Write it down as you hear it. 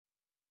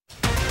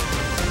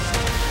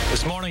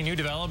This morning, new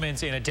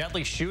developments in a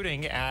deadly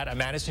shooting at a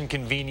Madison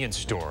convenience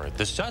store.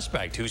 The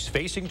suspect who's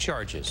facing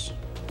charges.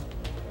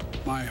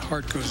 My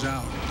heart goes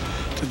out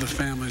to the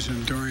families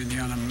enduring the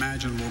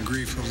unimaginable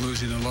grief of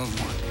losing a loved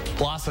one.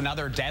 Plus,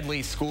 another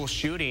deadly school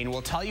shooting.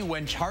 We'll tell you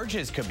when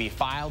charges could be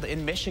filed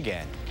in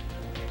Michigan.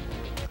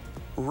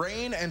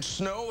 Rain and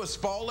snow is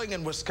falling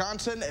in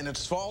Wisconsin, and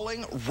it's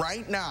falling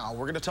right now.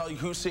 We're going to tell you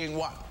who's seeing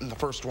what in the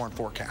first warn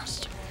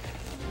forecast.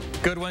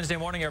 Good Wednesday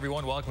morning,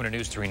 everyone. Welcome to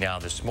News 3 Now.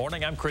 This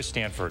morning, I'm Chris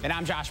Stanford. And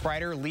I'm Josh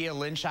Breiter. Leah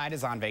Linscheid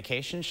is on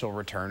vacation. She'll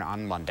return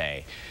on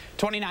Monday.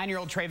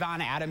 29-year-old Trayvon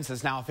Adams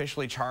is now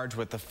officially charged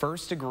with the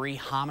first-degree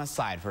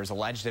homicide for his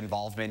alleged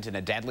involvement in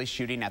a deadly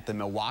shooting at the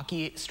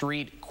Milwaukee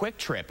Street Quick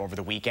Trip over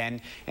the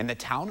weekend in the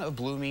town of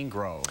Blooming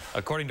Grove.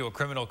 According to a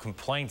criminal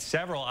complaint,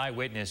 several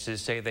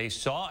eyewitnesses say they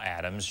saw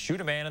Adams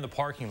shoot a man in the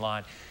parking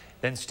lot,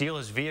 then steal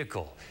his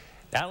vehicle.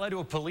 That led to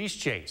a police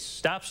chase.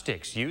 Stop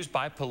sticks used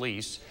by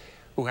police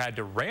who had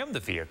to ram the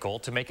vehicle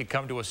to make it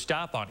come to a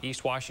stop on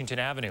East Washington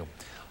Avenue.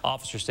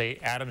 Officers say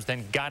Adams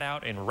then got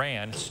out and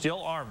ran,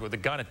 still armed with a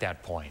gun at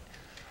that point.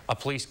 A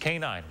police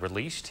canine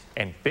released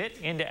and bit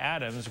into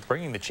Adams,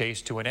 bringing the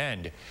chase to an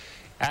end.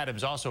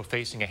 Adams also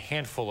facing a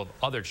handful of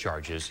other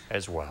charges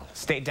as well.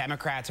 State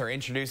Democrats are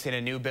introducing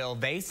a new bill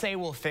they say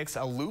will fix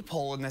a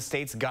loophole in the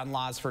state's gun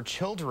laws for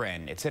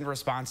children. It's in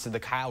response to the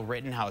Kyle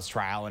Rittenhouse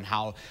trial and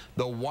how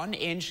the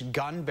 1-inch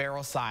gun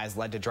barrel size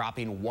led to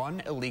dropping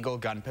one illegal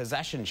gun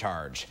possession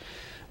charge.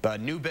 The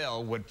new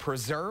bill would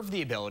preserve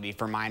the ability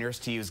for minors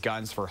to use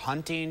guns for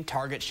hunting,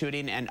 target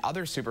shooting, and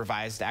other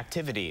supervised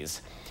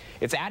activities.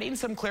 It's adding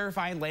some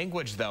clarifying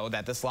language, though,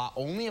 that this law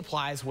only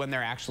applies when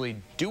they're actually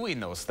doing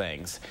those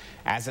things.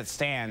 As it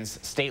stands,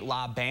 state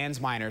law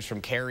bans minors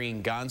from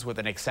carrying guns, with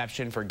an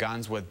exception for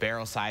guns with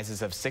barrel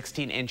sizes of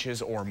 16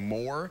 inches or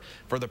more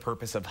for the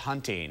purpose of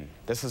hunting.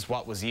 This is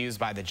what was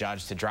used by the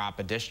judge to drop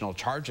additional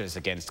charges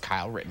against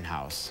Kyle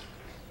Rittenhouse.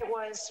 It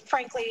was,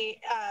 frankly,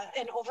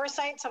 an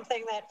oversight,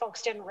 something that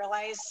folks didn't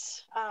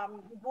realize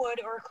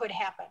would or could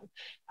happen.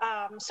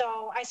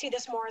 So I see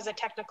this more as a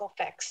technical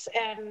fix.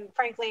 And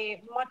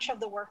frankly, much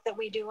of the work that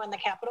we do in the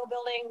Capitol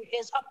building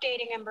is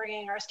updating and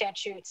bringing our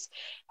statutes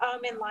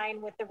in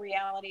line with the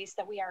realities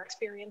that we are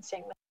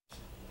experiencing.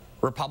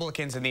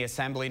 Republicans in the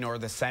Assembly nor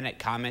the Senate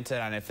commented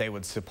on if they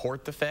would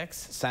support the fix.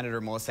 Senator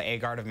Melissa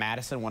Agard of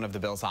Madison, one of the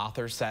bill's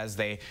authors, says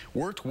they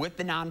worked with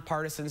the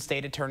nonpartisan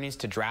state attorneys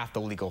to draft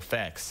the legal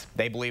fix.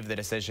 They believe the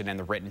decision in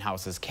the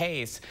Rittenhouse's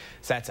case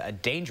sets a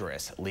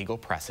dangerous legal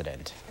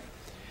precedent.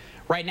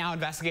 Right now,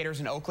 investigators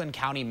in Oakland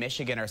County,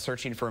 Michigan are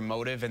searching for a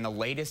motive in the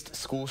latest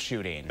school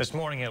shooting. This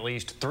morning, at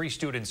least 3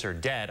 students are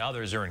dead.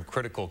 Others are in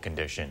critical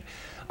condition.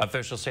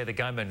 Officials say the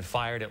gunman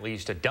fired at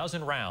least a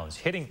dozen rounds,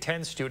 hitting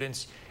 10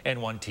 students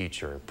and 1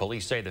 teacher.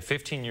 Police say the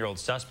 15-year-old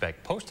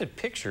suspect posted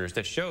pictures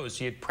that shows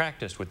he had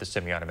practiced with the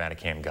semi-automatic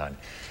handgun.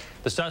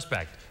 The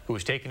suspect, who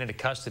was taken into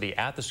custody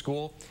at the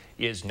school,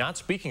 is not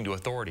speaking to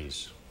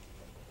authorities.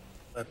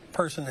 The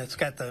person that's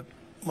got the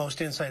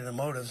most insight of the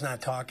motive is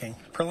not talking.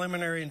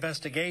 Preliminary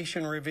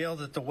investigation revealed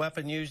that the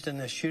weapon used in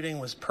this shooting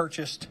was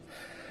purchased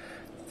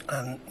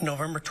on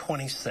November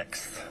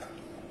 26th,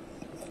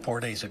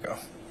 4 days ago,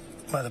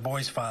 by the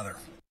boy's father.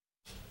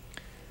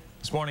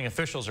 This morning,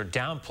 officials are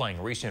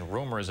downplaying recent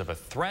rumors of a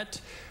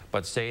threat,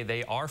 but say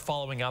they are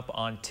following up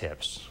on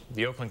tips.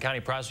 The Oakland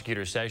County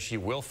prosecutor says she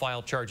will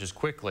file charges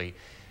quickly,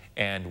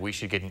 and we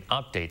should get an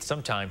update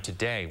sometime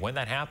today. When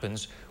that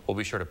happens, we'll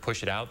be sure to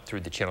push it out through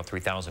the Channel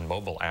 3000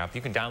 mobile app.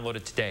 You can download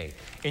it today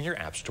in your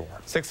app store.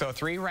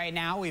 6:03 right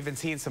now. We've been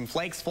seeing some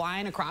flakes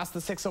flying across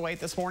the 608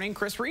 this morning.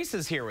 Chris Reese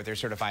is here with your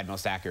certified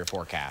most accurate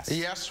forecast.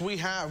 Yes, we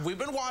have. We've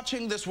been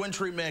watching this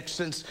wintry mix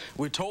since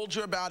we told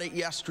you about it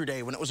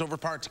yesterday when it was over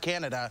parts of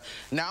Canada.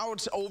 Now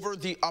it's over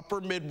the upper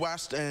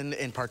Midwest, and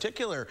in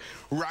particular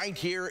right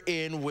here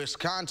in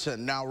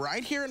Wisconsin. Now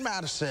right here in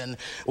Madison,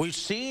 we've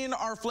seen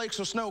our flakes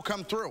of snow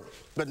come through,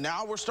 but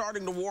now we're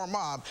starting to warm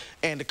up,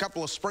 and a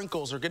couple of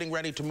sprinkles are getting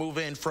ready to move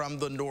in from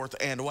the north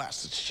and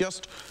west. It's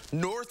just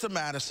north of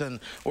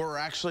Madison where we're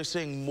actually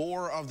seeing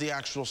more of the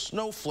actual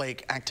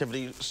snowflake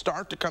activity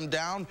start to come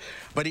down,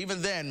 but even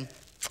then,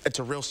 it's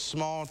a real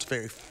small, it's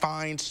very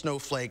fine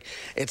snowflake.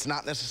 It's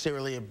not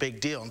necessarily a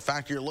big deal. In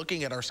fact, you're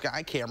looking at our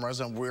sky cameras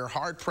and we're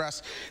hard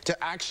pressed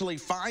to actually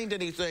find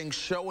anything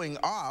showing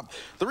up.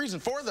 The reason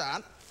for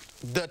that,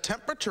 the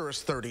temperature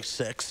is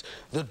 36,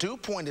 the dew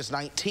point is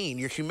 19,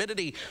 your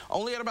humidity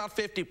only at about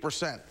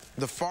 50%.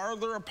 The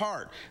farther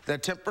apart the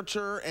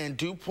temperature and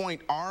dew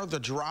point are, the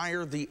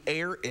drier the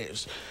air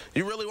is.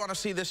 You really want to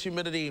see this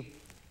humidity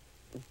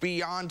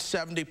beyond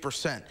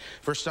 70%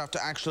 for stuff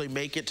to actually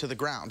make it to the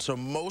ground. So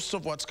most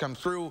of what's come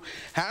through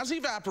has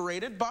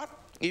evaporated, but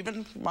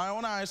even my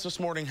own eyes this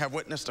morning have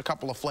witnessed a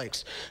couple of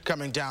flakes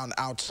coming down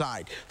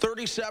outside.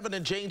 37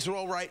 in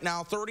Janesville right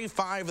now,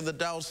 35 in the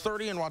Dells,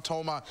 30 in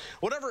Wautoma.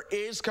 Whatever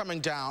is coming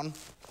down,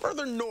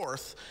 further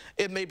north,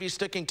 it may be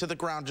sticking to the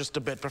ground just a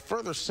bit, but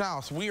further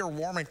south, we are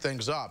warming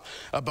things up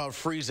above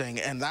freezing,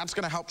 and that's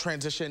going to help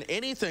transition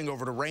anything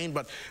over to rain,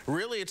 but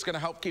really it's going to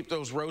help keep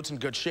those roads in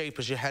good shape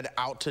as you head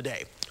out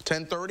today.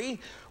 10:30,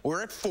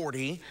 we're at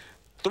 40.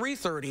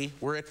 3:30,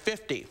 we're at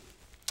 50.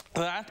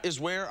 That is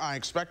where I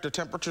expect the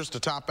temperatures to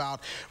top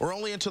out. We're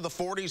only into the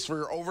 40s for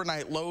your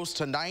overnight lows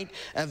tonight,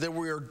 and then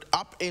we're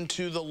up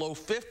into the low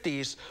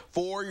 50s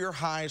for your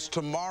highs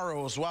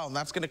tomorrow as well. And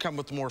that's going to come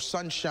with more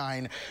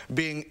sunshine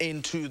being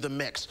into the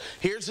mix.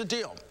 Here's the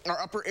deal.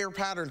 Our upper air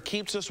pattern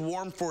keeps us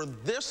warm for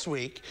this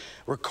week.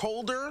 We're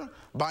colder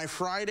by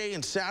Friday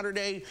and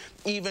Saturday,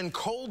 even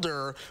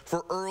colder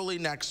for early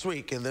next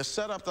week. And this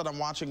setup that I'm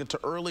watching into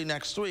early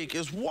next week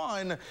is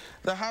one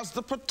that has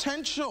the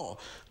potential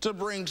to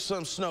bring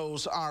some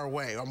snows our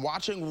way. I'm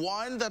watching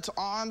one that's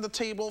on the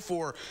table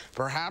for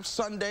perhaps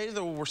Sunday,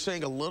 though we're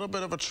seeing a little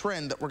bit of a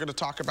trend that we're going to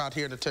talk about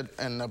here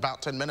in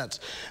about 10 minutes.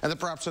 And then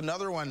perhaps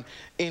another one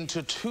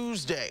into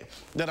Tuesday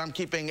that I'm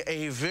keeping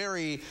a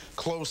very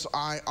close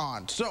eye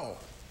on. So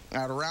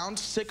at around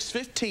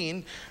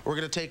 6:15, we're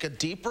going to take a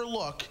deeper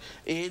look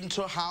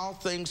into how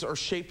things are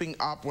shaping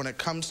up when it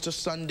comes to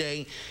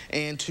Sunday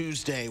and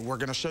Tuesday. We're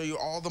going to show you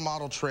all the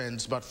model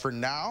trends, but for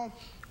now,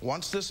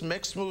 once this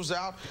mix moves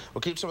out,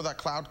 we'll keep some of that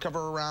cloud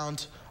cover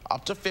around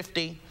up to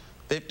 50,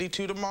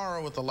 52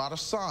 tomorrow with a lot of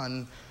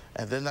sun,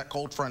 and then that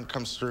cold front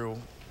comes through,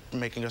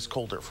 making us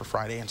colder for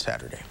Friday and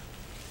Saturday.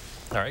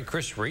 All right,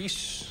 Chris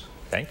Reese,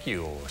 thank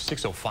you.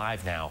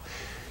 6:05 now.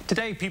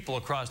 Today, people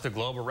across the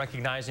globe are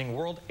recognizing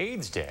World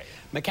AIDS Day.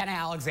 McKenna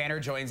Alexander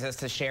joins us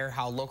to share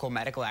how local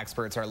medical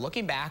experts are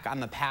looking back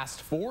on the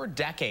past 4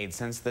 decades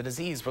since the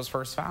disease was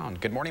first found.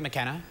 Good morning,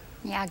 McKenna.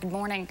 Yeah, good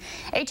morning.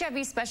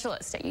 HIV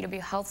specialists at UW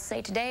Health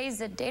say today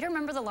is a day to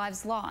remember the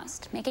lives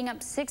lost, making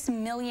up 6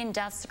 million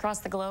deaths across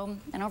the globe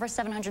and over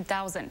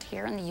 700,000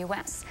 here in the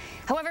U.S.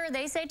 However,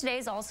 they say today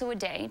is also a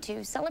day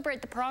to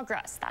celebrate the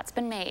progress that's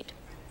been made.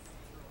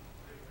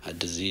 A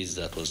disease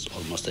that was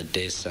almost a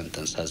death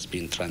sentence has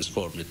been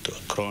transformed into a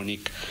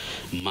chronic,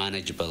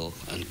 manageable,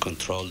 and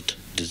controlled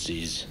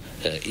disease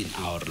in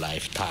our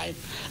lifetime.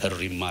 A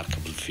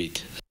remarkable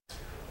feat.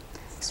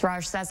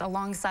 Suraj says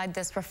alongside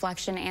this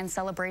reflection and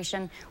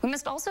celebration, we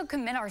must also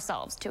commit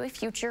ourselves to a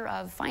future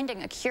of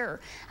finding a cure,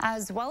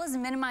 as well as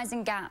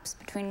minimizing gaps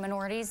between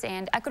minorities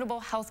and equitable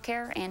health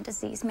care and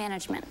disease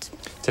management.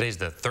 Today's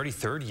the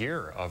 33rd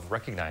year of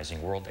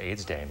recognizing World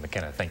AIDS Day.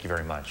 McKenna, thank you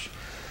very much.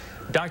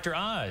 Dr.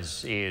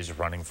 Oz is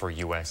running for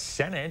U.S.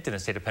 Senate in the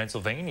state of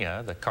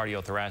Pennsylvania. The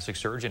cardiothoracic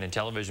surgeon and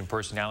television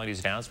personality's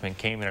announcement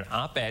came in an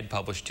op-ed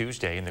published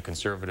Tuesday in the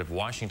conservative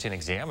Washington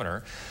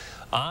Examiner.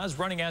 Oz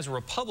running as a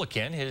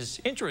Republican. His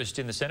interest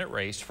in the Senate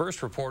race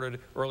first reported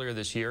earlier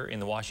this year in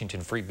the Washington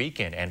Free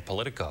Beacon and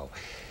Politico.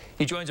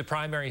 He joins a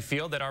primary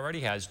field that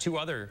already has 2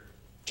 other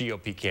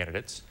GOP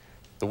candidates.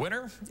 The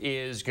winner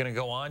is going to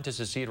go on to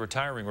succeed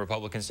retiring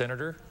Republican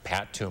Senator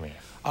Pat Toomey.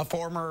 A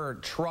former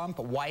Trump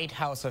White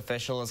House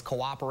official is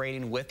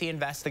cooperating with the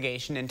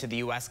investigation into the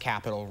U.S.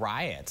 Capitol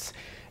riots.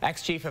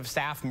 Ex-Chief of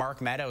Staff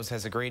Mark Meadows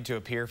has agreed to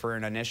appear for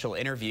an initial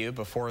interview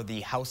before the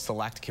House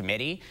Select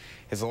Committee.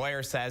 His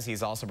lawyer says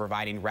he's also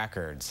providing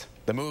records.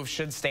 The move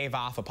should stave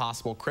off a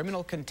possible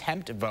criminal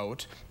contempt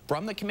vote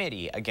from the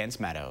committee against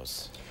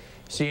Meadows.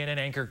 CNN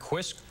anchor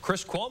Chris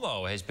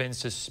Cuomo has been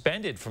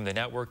suspended from the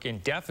network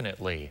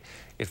indefinitely.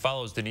 It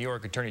follows the New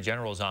York Attorney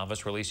General's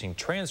office releasing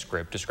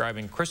transcript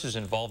describing Chris's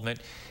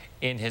involvement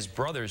in his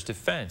brother's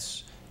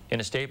defense.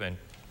 In a statement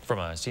from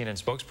a CNN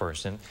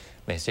spokesperson,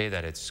 they say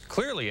that it's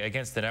clearly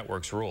against the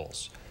network's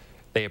rules.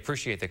 They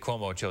appreciate that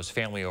Cuomo chose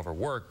family over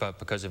work, but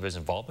because of his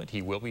involvement,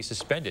 he will be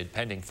suspended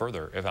pending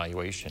further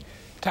evaluation.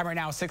 Time right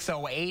now,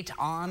 6:08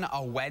 on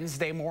a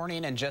Wednesday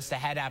morning, and just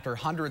ahead after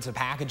hundreds of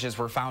packages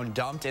were found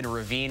dumped in a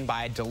ravine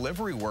by a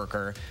delivery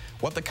worker,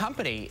 what the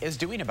company is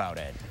doing about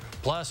it.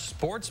 Plus,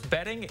 sports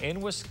betting in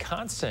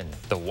Wisconsin,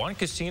 the one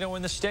casino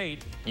in the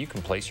state you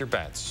can place your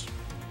bets.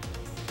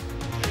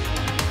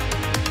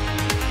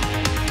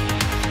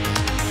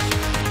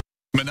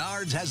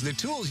 Menards has the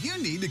tools you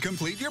need to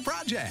complete your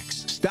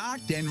projects.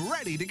 Stocked and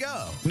ready to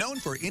go. Known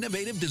for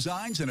innovative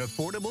designs and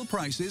affordable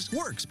prices,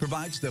 WISC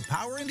provides the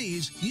power and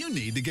ease you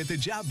need to get the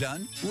job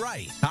done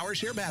right.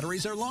 PowerShare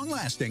batteries are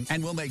long-lasting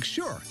and will make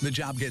sure the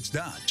job gets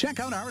done. Check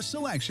out our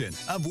selection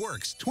of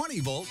WISC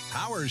 20-volt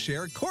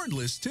PowerShare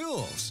cordless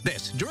tools.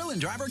 This drill and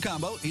driver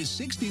combo is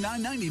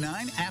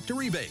 $69.99 after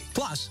rebate.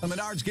 Plus, a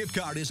Menards gift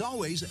card is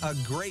always a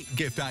great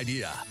gift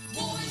idea.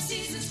 Warm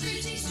season's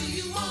greetings to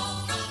you all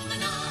from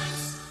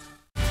Menards.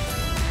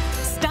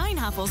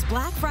 Steinhaffel's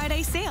Black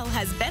Friday sale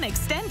has been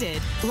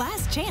extended.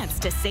 Last chance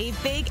to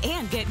save big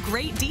and get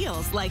great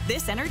deals like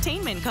this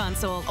entertainment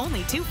console,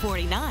 only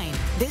 $249.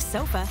 This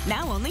sofa,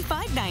 now only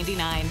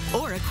 $599.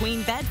 Or a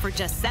queen bed for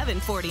just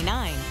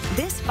 $749.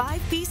 This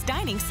 5-piece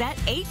dining set,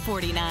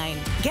 $849.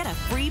 Get a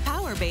free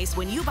power base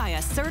when you buy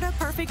a Serta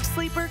Perfect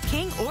Sleeper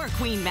King or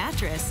Queen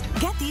mattress.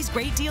 Get these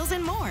great deals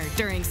and more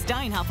during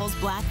Steinhaffel's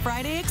Black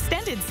Friday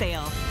extended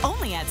sale.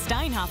 Only at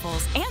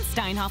Steinhaffel's and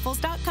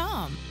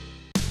Steinhaffels.com.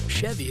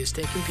 Chevy is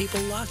taking people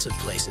lots of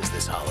places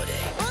this holiday.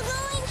 We're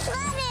going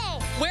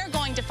sledding! We're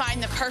going to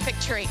find the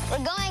perfect tree. We're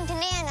going to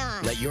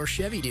Nana. Let your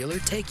Chevy dealer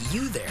take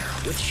you there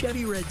with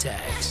Chevy Red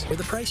Tags, where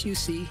the price you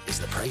see is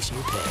the price you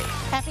pay.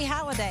 Happy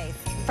holidays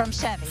from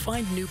Chevy.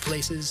 Find new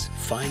places,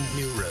 find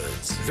new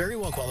roads. Very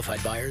well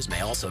qualified buyers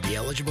may also be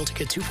eligible to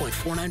get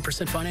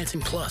 2.49%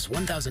 financing plus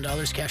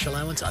 $1,000 cash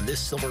allowance on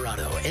this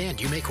Silverado. And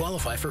you may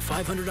qualify for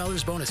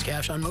 $500 bonus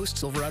cash on most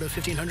Silverado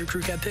 1500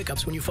 Crew Cab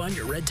pickups when you find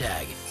your red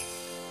tag.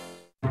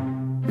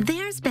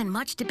 There's been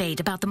much debate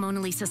about the Mona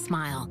Lisa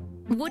smile.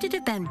 Would it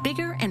have been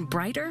bigger and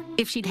brighter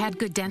if she'd had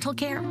good dental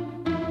care?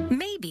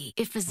 Maybe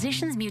if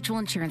Physicians Mutual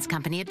Insurance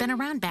Company had been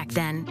around back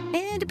then,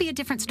 it'd be a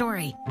different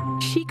story.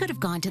 She could have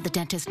gone to the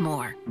dentist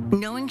more,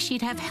 knowing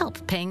she'd have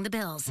help paying the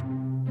bills.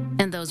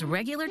 And those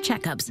regular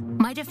checkups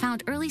might have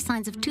found early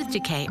signs of tooth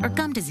decay or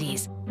gum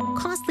disease,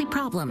 costly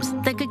problems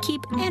that could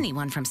keep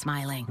anyone from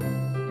smiling.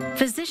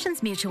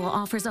 Physicians Mutual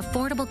offers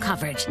affordable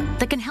coverage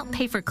that can help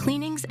pay for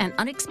cleanings and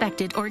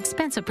unexpected or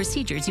expensive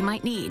procedures you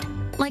might need,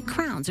 like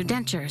crowns or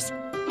dentures.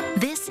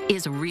 This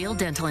is real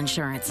dental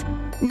insurance,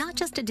 not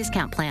just a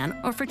discount plan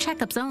or for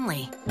checkups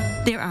only.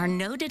 There are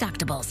no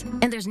deductibles,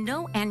 and there's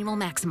no annual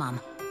maximum.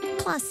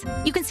 Plus,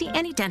 you can see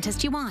any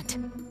dentist you want.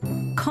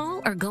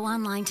 Call or go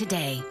online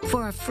today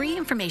for a free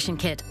information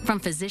kit from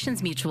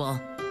Physicians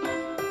Mutual.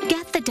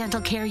 Get the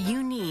dental care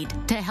you need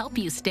to help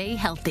you stay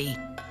healthy.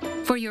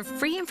 For your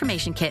free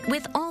information kit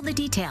with all the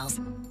details,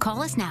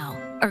 call us now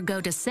or go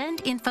to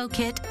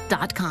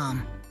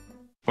sendinfokit.com.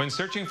 When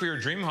searching for your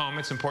dream home,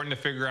 it's important to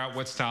figure out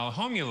what style of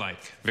home you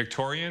like.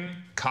 Victorian,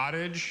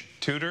 cottage,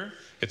 Tudor.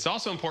 It's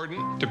also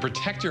important to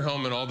protect your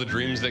home and all the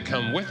dreams that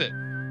come with it.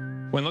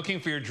 When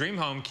looking for your dream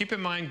home, keep in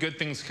mind good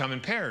things come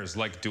in pairs,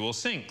 like dual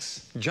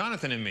sinks,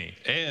 Jonathan and me.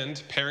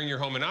 And pairing your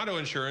home and auto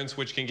insurance,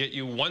 which can get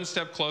you one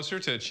step closer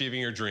to achieving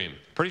your dream.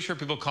 Pretty sure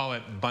people call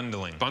it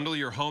bundling. Bundle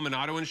your home and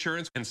auto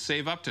insurance and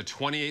save up to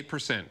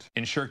 28%.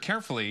 Insure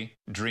carefully,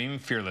 dream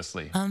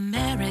fearlessly.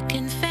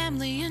 American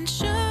Family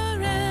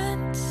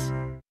Insurance.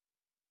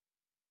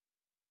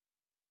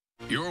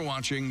 You're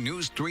watching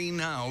News 3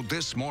 Now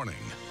This Morning.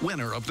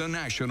 Winner of the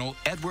National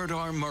Edward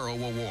R. Murrow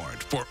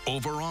Award for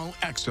Overall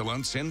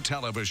Excellence in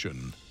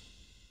Television.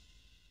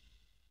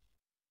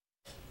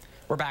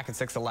 We're back at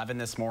 6:11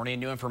 this morning.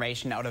 New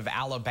information out of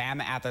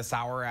Alabama at this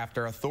hour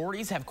after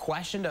authorities have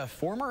questioned a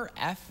former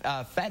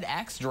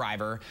FedEx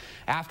driver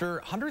after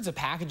hundreds of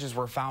packages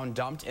were found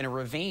dumped in a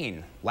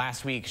ravine.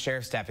 Last week,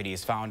 sheriff's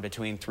deputies found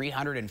between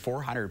 300 and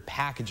 400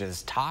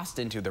 packages tossed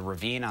into the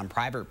ravine on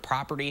private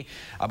property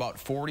about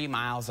 40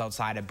 miles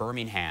outside of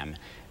Birmingham.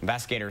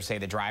 Investigators say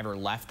the driver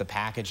left the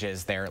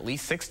packages there at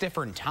least 6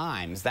 different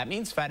times. That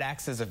means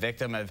FedEx is a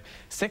victim of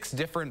 6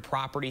 different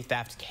property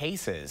theft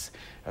cases.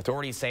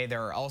 Authorities say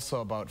there are also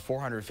about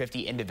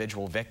 450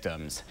 individual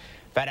victims.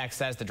 FedEx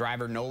says the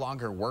driver no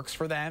longer works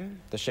for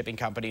them. The shipping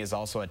company is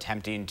also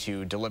attempting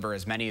to deliver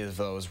as many of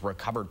those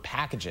recovered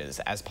packages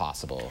as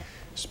possible.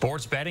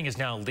 Sports betting is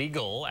now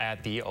legal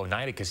at the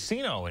Oneida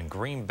Casino in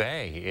Green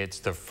Bay. It's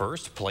the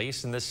first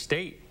place in the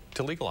state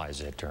to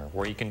legalize it, or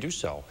where you can do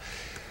so.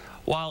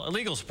 While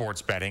illegal sports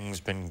betting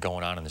has been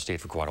going on in the state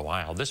for quite a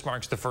while, this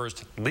marks the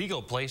first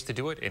legal place to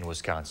do it in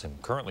Wisconsin.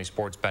 Currently,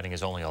 sports betting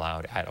is only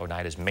allowed at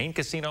Oneida's main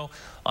casino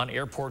on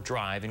Airport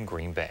Drive in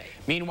Green Bay.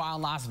 Meanwhile,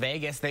 in Las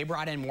Vegas, they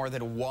brought in more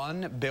than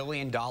 $1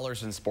 billion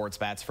in sports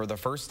bets for the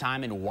first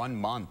time in 1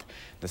 month.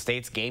 The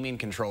state's Gaming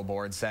Control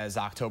Board says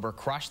October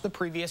crushed the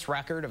previous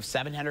record of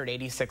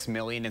 $786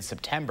 million in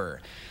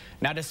September.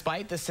 Now,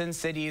 despite the Sin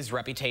City's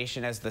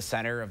reputation as the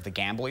center of the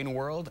gambling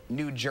world,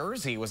 New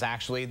Jersey was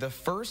actually the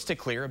first to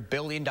clear $1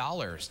 billion,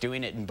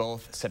 doing it in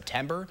both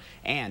September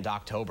and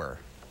October.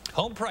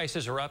 Home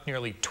prices are up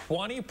nearly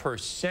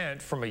 20%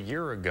 from a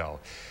year ago.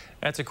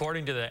 That's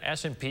according to the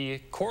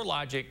S&P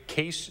CoreLogic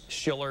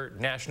Case-Shiller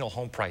National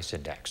Home Price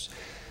Index.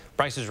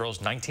 Prices rose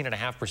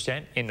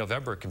 19.5% in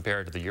November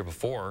compared to the year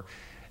before.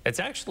 It's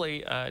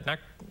actually not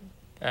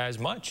as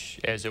much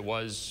as it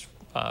was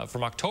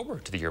from October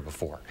to the year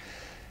before.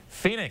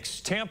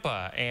 Phoenix,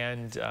 Tampa,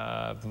 and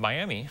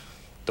Miami,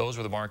 those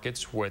were the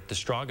markets with the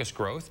strongest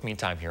growth.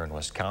 Meantime, here in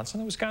Wisconsin,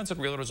 the Wisconsin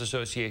Realtors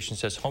Association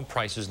says home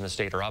prices in the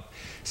state are up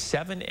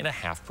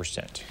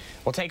 7.5%.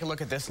 We'll take a look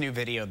at this new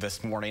video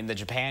this morning. The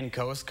Japan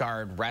Coast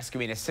Guard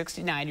rescuing a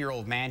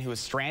 69-year-old man who was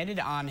stranded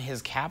on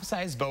his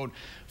capsized boat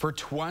for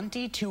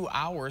 22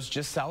 hours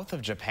just south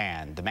of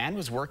Japan. The man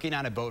was working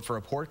on a boat for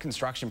a port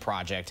construction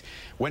project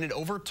when it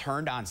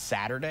overturned on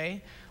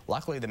Saturday.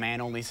 Luckily, the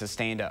man only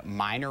sustained a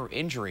minor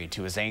injury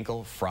to his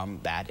ankle from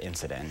that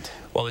incident.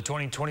 Well, the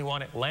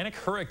 2021 Atlantic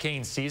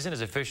hurricane season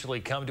has officially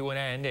come to an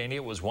end, and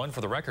it was one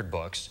for the record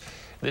books.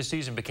 This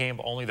season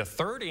became only the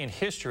third in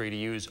history to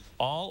use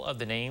all of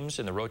the names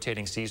in the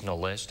rotating seasonal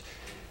list,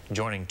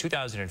 joining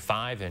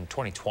 2005 and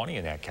 2020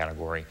 in that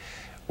category.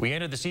 We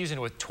ended the season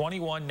with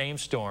 21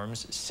 named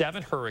storms,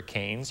 7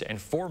 hurricanes,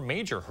 and 4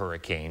 major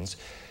hurricanes.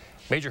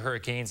 Major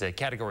hurricanes at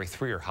Category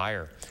 3 or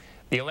higher.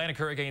 The Atlantic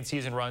hurricane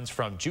season runs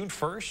from June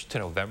 1st to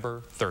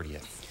November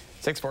 30th.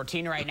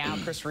 6:14 right now.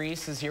 Chris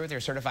Reese is here with your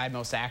certified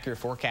most accurate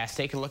forecast.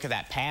 Take a look at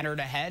that pattern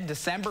ahead.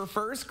 December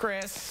 1st,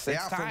 Chris.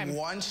 It's time. From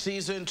one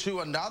season to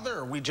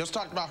another. We just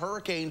talked about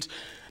hurricanes.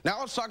 Now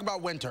let's talk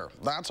about winter.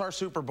 That's our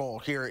Super Bowl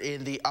here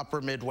in the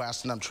upper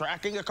Midwest. And I'm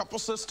tracking a couple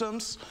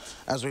systems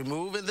as we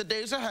move in the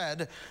days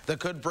ahead that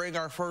could bring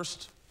our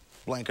first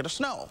blanket of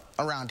snow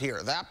around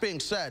here. That being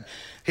said,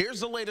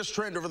 here's the latest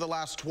trend over the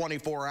last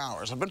 24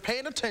 hours. I've been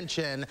paying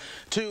attention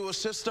to a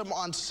system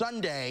on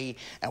Sunday,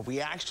 and we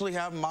actually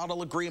have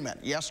model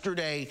agreement.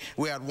 Yesterday,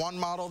 we had one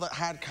model that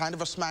had kind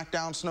of a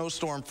smackdown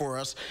snowstorm for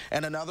us,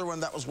 and another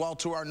one that was well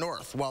to our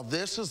north. Well,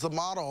 this is the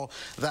model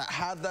that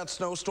had that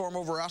snowstorm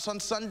over us on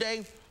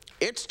Sunday.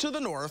 It's to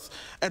the north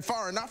and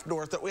far enough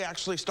north that we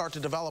actually start to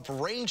develop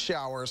rain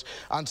showers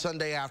on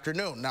Sunday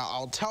afternoon. Now,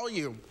 I'll tell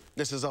you,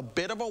 this is a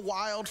bit of a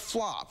wild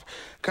flop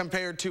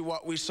compared to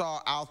what we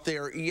saw out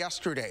there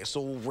yesterday.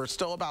 So we're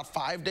still about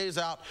 5 days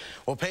out.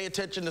 We'll pay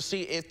attention to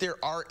see if there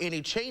are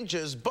any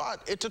changes, but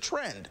it's a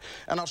trend.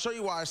 And I'll show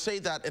you why I say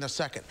that in a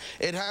second.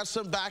 It has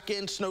some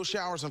back-end snow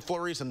showers and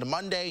flurries into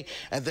Monday,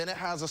 and then it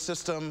has a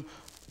system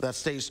that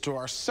stays to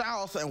our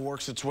south and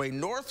works its way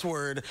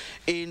northward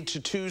into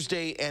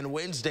Tuesday and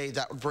Wednesday.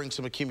 That would bring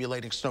some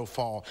accumulating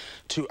snowfall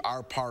to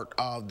our part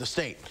of the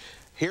state.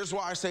 Here's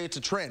why I say it's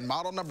a trend.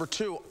 Model number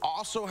 2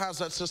 also has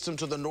that system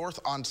to the north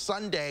on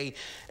Sunday.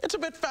 It's a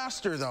bit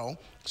faster, though,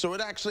 so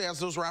it actually has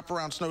those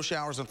wraparound snow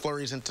showers and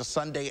flurries into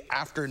Sunday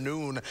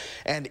afternoon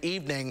and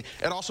evening.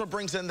 It also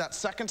brings in that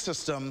second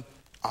system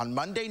on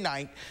Monday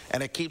night,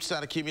 and it keeps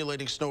that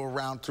accumulating snow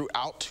around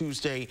throughout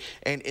Tuesday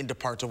and into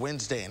parts of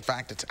Wednesday. In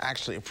fact, it's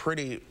actually a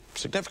pretty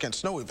significant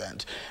snow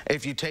event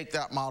if you take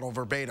that model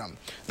verbatim.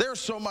 There's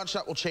so much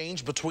that will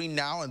change between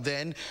now and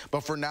then, but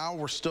for now,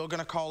 we're still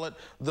going to call it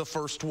the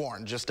first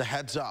warn. Just a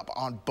heads up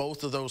on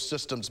both of those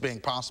systems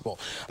being possible.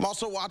 I'm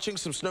also watching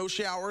some snow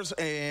showers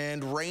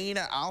and rain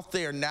out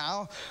there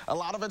now. A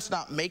lot of it's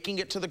not making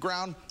it to the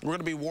ground. We're going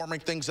to be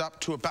warming things up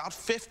to about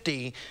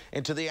 50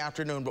 into the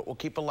afternoon, but we'll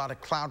keep a lot of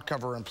cloud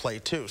cover in play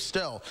too.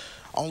 Still,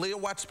 only a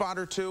wet spot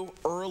or two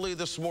early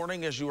this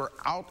morning as you are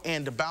out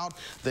and about.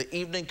 The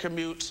evening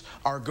commutes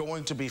are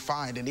going to be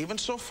fine. And even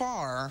so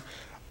far,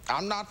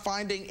 I'm not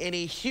finding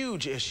any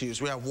huge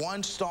issues. We have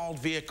one stalled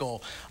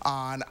vehicle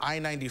on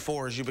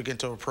I-94 as you begin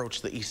to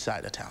approach the east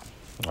side of town.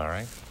 All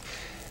right.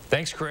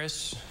 Thanks,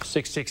 Chris.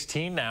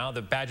 6:16 now.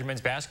 The Badger men's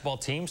basketball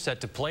team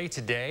set to play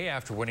today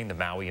after winning the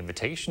Maui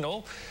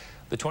Invitational.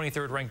 The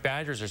 23rd ranked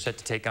Badgers are set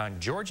to take on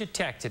Georgia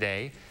Tech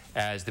today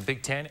as the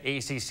Big Ten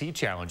ACC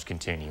Challenge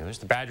continues.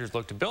 The Badgers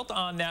look to build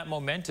on that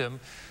momentum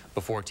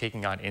before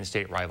taking on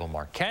in-state rival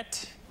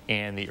Marquette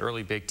and the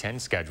early Big Ten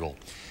schedule.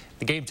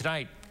 The game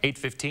tonight,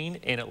 8:15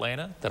 in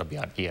Atlanta. That'll be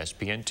on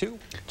ESPN2.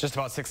 Just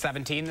about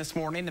 6:17 this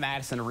morning, the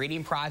Madison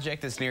Reading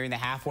Project is nearing the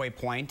halfway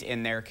point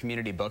in their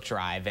community book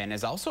drive and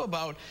is also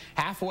about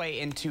halfway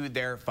into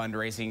their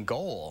fundraising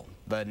goal.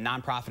 The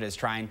nonprofit is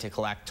trying to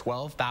collect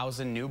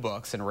 12,000 new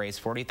books and raise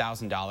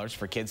 $40,000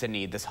 for kids in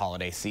need this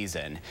holiday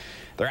season.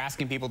 They're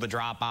asking people to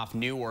drop off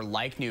new or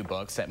like new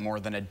books at more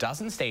than a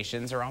dozen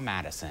stations around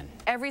Madison.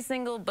 Every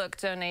single book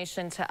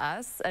donation to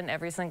us and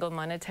every single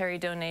monetary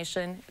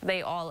donation,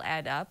 they all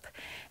add up.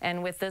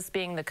 And with this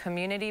being the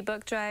community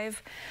book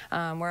drive,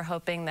 we're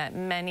hoping that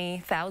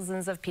many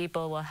thousands of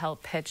people will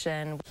help pitch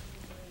in.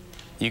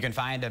 You can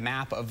find a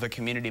map of the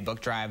community book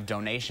drive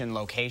donation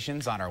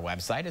locations on our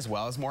website, as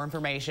well as more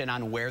information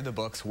on where the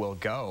books will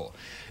go.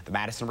 The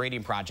Madison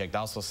Reading Project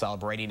also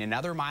celebrating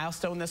another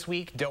milestone this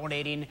week,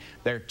 donating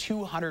their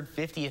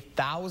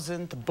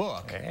 250,000th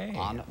book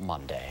on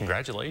Monday.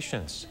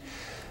 Congratulations.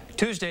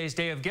 Tuesday's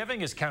Day of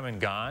Giving is come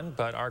and gone,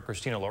 but our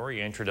Christina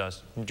Laurie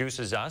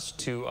introduces us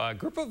to a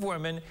group of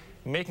women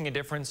making a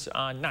difference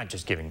on not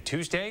just Giving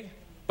Tuesday,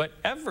 but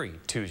every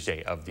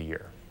Tuesday of the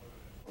year.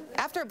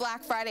 After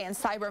Black Friday and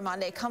Cyber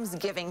Monday comes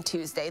Giving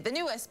Tuesday, the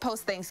newest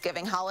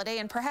post-Thanksgiving holiday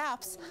and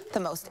perhaps the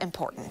most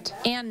important.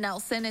 Ann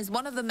Nelson is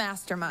one of the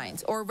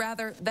masterminds, or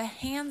rather the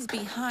hands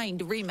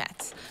behind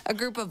Remits, a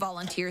group of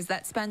volunteers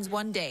that spends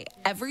one day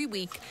every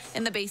week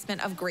in the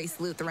basement of Grace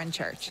Lutheran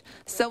Church,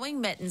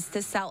 sewing mittens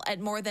to sell at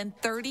more than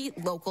 30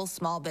 local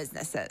small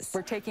businesses.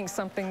 We're taking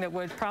something that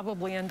would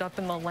probably end up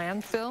in the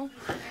landfill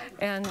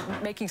and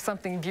making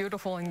something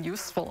beautiful and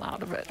useful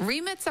out of it.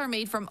 Remits are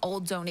made from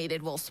old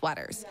donated wool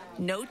sweaters.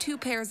 No two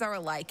pairs are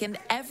alike, and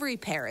every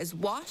pair is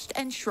washed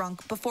and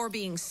shrunk before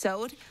being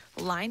sewed,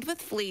 lined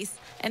with fleece,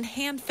 and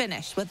hand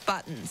finished with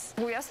buttons.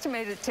 We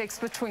estimate it takes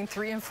between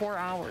 3 and 4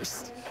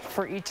 hours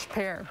for each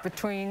pair,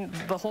 between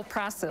the whole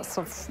process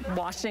of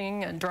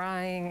washing and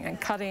drying and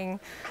cutting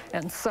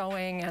and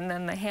sewing, and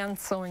then the hand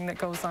sewing that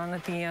goes on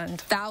at the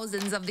end.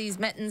 Thousands of these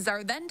mittens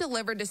are then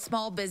delivered to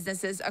small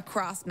businesses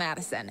across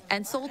Madison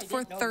and sold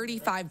for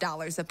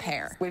 $35 a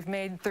pair. We've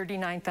made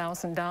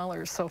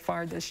 $39,000 so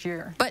far this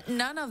year. But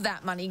none of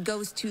that money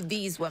goes to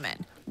these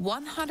women.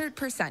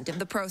 100% of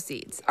the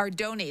proceeds are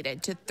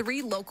donated to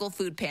 3 local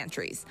food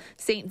pantries,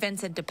 St.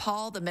 Vincent de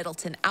Paul, the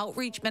Middleton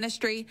Outreach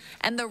Ministry,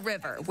 and the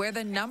River, where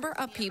the number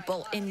of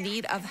people in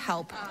need of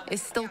help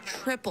is still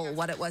triple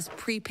what it was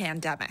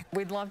pre-pandemic.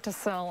 We'd love to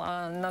sell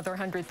another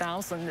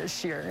 100,000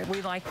 this year.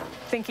 We like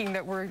thinking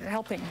that we're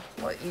helping.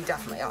 Well, you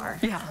definitely are.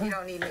 Yeah. You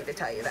don't need me to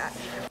tell you that.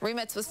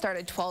 Remits was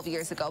started 12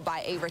 years ago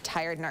by a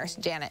retired nurse,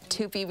 Janet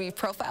Tupi. We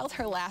profiled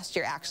her last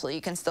year, actually.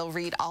 You can still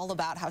read all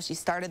about how she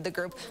started the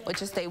group with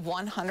just a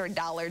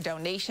 $100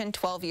 donation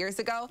 12 years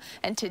ago.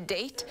 And to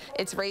date,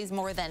 it's raised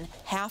more than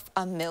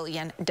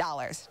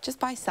 $500,000 just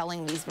by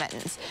selling these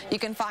mittens. You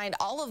can find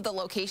all of the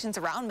locations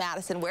around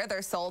Madison where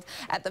they're sold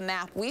at the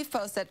map we've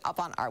posted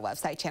up on our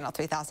website,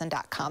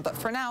 channel3000.com. But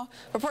for now,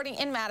 reporting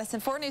in Madison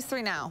for News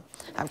 3 Now,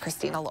 I'm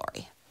Christina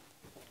Laurie.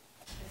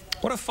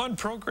 What a fun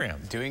program.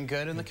 Doing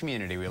good in the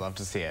community. We love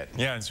to see it.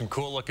 Yeah, and some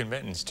cool looking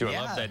mittens too.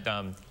 Yeah. I love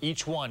that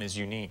each one is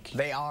unique.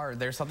 They are.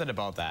 There's something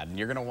about that. And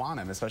you're going to want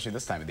them, especially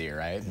this time of the year,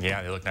 right?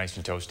 Yeah, they look nice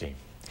and toasty.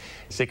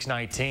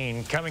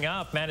 6:19. Coming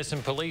up,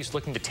 Madison police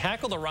looking to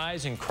tackle the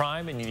rise in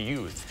crime in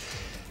youth.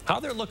 How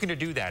they're looking to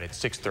do that at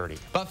 6:30.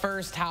 But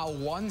first, how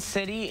one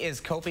city is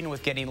coping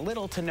with getting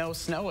little to no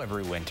snow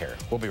every winter.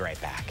 We'll be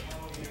right back.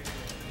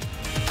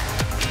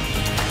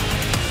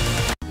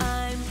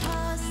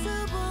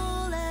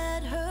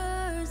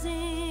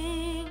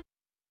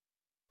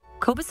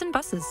 Cobuson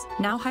Buses,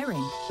 now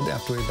hiring.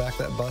 After we backed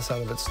that bus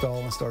out of its stall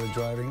and started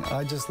driving,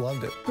 I just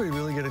loved it. We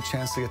really get a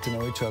chance to get to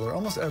know each other.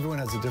 Almost everyone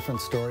has a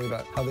different story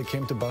about how they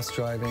came to bus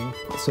driving,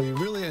 so you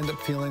really end up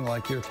feeling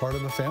like you're part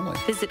of a family.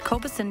 Visit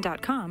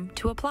Cobuson.com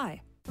to apply.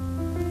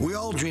 We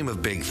all dream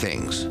of big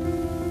things.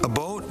 A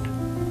boat,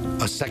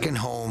 a second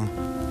home,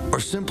 or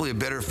simply a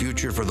better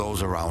future for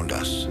those around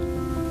us.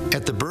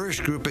 At the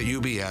Burrish Group at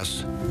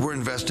UBS, we're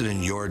invested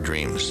in your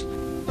dreams,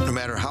 no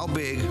matter how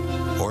big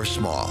or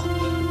small.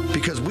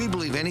 Because we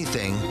believe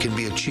anything can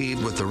be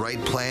achieved with the right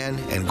plan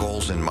and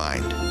goals in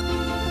mind.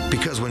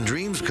 Because when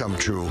dreams come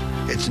true,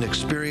 it's an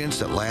experience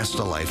that lasts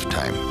a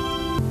lifetime.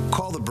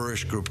 Call the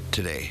Burrish Group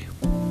today.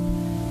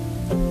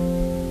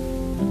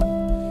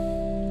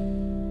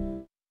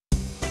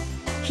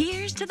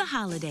 Here's to the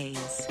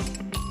holidays.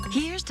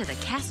 Here's to the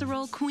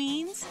casserole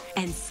queens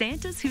and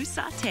Santas who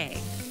saute.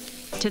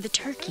 To the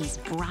turkeys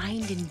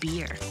brined in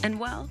beer, and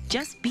well,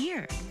 just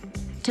beer.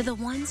 To the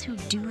ones who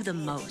do the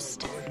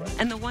most,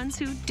 and the ones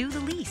who do the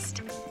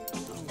least.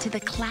 To the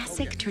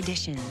classic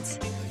traditions,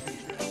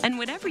 and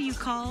whatever you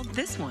call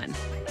this one.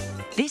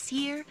 This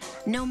year,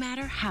 no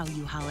matter how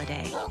you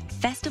holiday,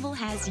 Festival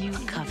has you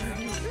covered.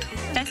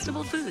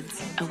 Festival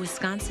Foods, a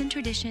Wisconsin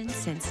tradition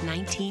since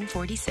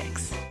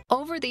 1946.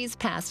 Over these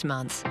past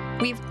months,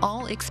 we've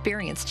all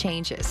experienced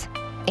changes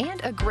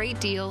and a great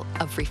deal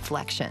of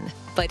reflection.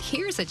 But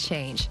here's a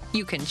change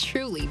you can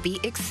truly be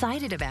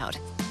excited about.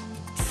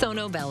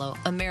 Sono Bello,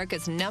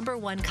 America's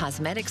 #1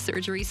 cosmetic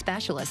surgery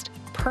specialist,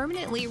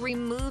 permanently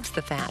removes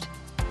the fat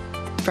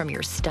from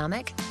your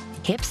stomach,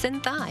 hips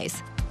and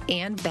thighs,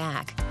 and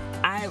back.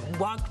 I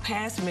walked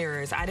past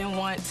mirrors. I didn't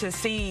want to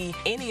see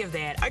any of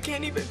that. I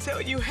can't even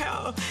tell you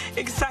how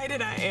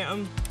excited I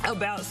am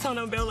about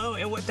Sono Bello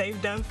and what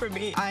they've done for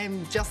me.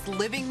 I'm just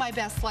living my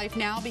best life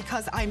now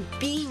because I'm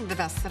being the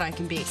best that I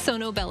can be.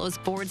 Sono Bello's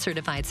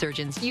board-certified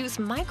surgeons use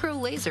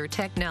micro-laser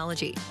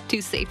technology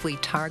to safely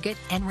target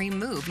and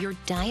remove your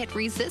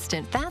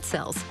diet-resistant fat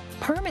cells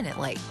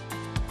permanently.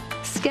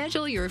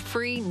 Schedule your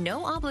free,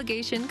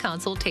 no-obligation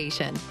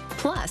consultation.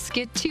 Plus,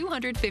 get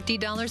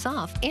 $250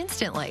 off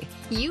instantly.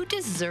 You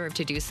deserve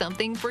to do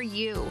something for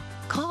you.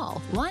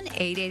 Call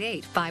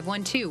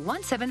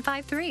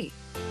 1-888-512-1753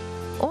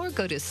 or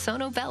go to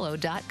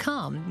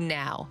sonobello.com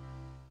now.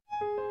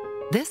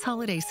 This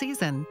holiday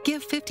season,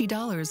 give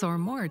 $50 or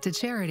more to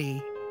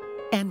charity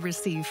and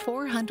receive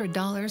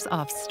 $400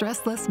 off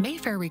stressless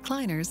Mayfair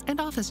recliners and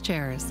office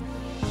chairs.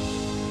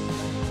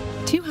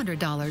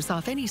 $200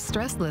 off any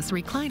stressless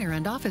recliner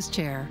and office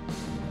chair,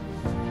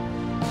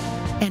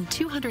 and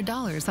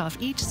 $200 off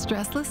each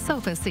stressless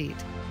sofa seat.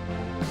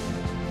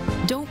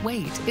 Don't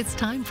wait, it's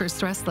time for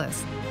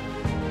stressless.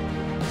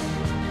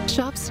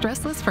 Shop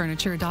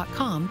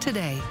stresslessfurniture.com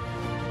today.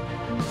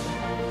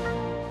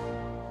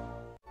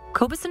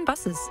 Cobuson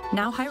Buses,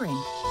 now hiring.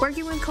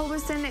 Working with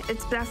Cobuson,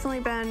 it's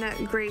definitely been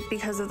great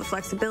because of the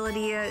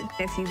flexibility.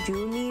 If you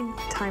do need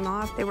time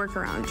off, they work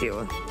around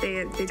you.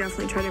 They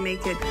definitely try to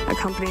make it a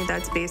company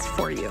that's based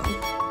for you.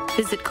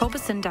 Visit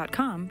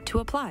Cobuson.com to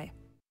apply.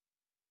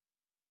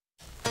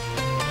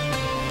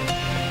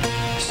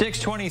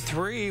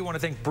 6:23. I want to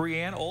thank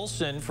Brianne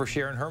Olson for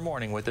sharing her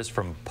morning with us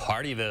from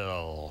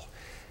Partyville.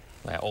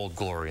 That Old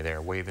Glory there,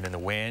 waving in the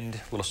wind, a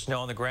little snow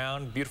on the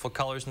ground, beautiful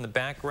colors in the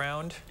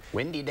background.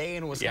 Windy day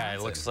in Wisconsin. Yeah,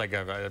 it looks like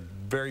a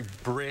very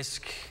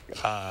brisk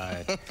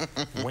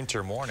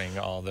winter morning,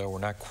 although we're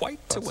not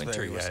quite to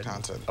winter yet.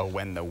 Oh,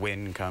 when the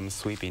wind comes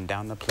sweeping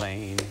down the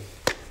plain.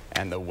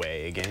 And the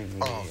wagging.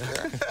 Oh,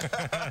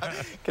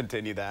 okay.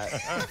 Continue that.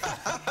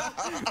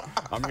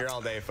 I'm here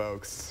all day,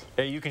 folks.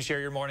 Hey, you can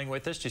share your morning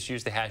with us. Just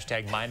use the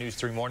hashtag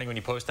MyNews3Morning when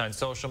you post on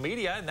social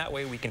media, and that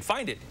way we can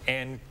find it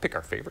and pick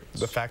our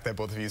favorites. The fact that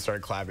both of you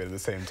started clapping at the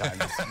same time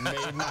just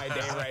made my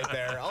day right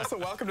there. Also,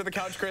 welcome to the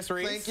couch, Chris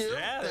Reese. Thank you.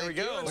 Yeah, there we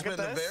go. It's been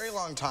a very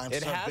long time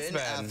since I've been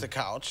at the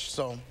couch,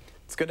 so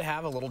it's good to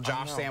have a little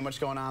Josh sandwich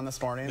going on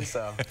this morning.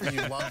 So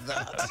you love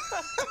that.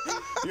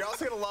 You're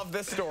also going to love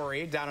this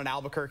story down in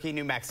Albuquerque,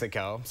 New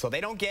Mexico. So they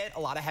don't get a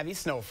lot of heavy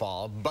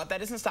snowfall, but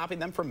that isn't stopping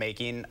them from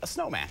making a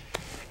snowman.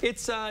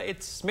 It's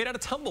made out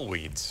of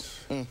tumbleweeds.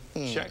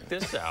 Check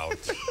this out.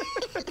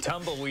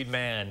 Tumbleweed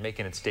Man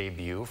making its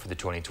debut for the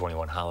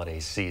 2021 holiday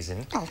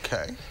season.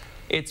 Okay.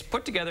 It's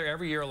put together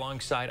every year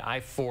alongside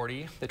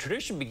I-40. The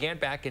tradition began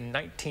back in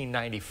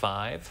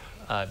 1995.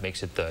 It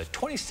makes it the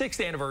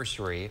 26th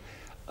anniversary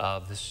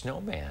of the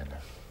snowman.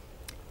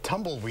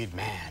 Tumbleweed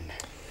Man.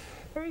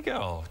 There you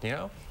go. You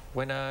know,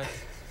 when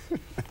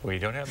you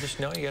don't have the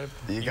snow, you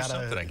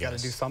gotta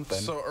do something.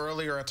 So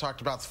earlier I talked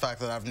about the fact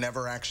that I've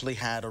never actually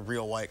had a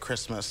real white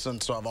Christmas,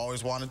 and so I've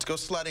always wanted to go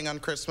sledding on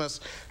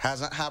Christmas.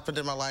 Hasn't happened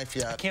in my life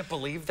yet. I can't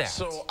believe that.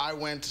 So I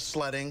went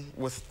sledding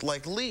with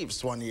like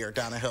leaves one year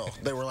down a hill.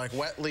 They were like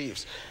wet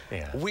leaves.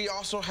 Yeah. We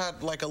also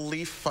had like a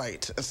leaf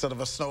fight instead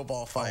of a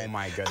snowball fight. Oh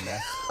my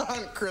goodness.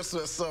 On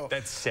Christmas. So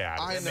that's sad.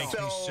 That makes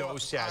me so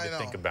sad to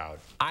think about.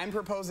 I'm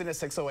proposing a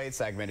 608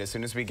 segment. As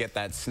soon as we get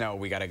that snow,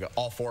 we gotta go.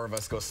 All four of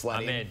us go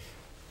sledding.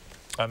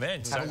 I'm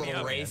in. Have a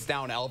little race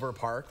down Elver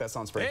Park. That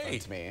sounds pretty fun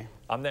to me.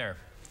 I'm there.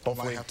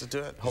 Hopefully, might have to do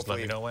it.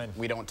 Hopefully, let me know when.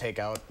 We don't take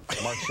out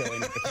Mark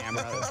Schilling at the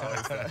camera.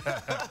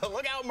 That's always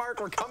Look out, Mark,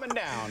 we're coming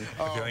down.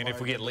 If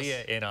we get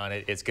Leah in on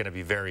it, it's going to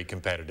be very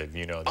competitive.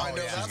 You know, I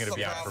know she's going to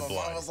be out for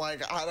blood. I was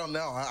like, I don't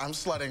know. I'm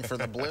sledding for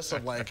the bliss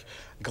of like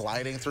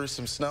gliding through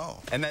some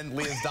snow. And then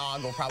Leah's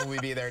dog will probably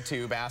be there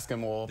too.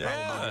 Bascom will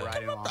probably be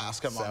riding along.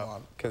 Bascom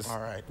on. Because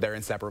they're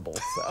inseparable.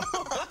 So.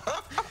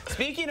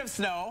 Speaking of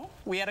snow,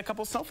 we had a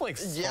couple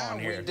snowflakes on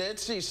here. We did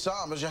see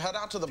some. As you head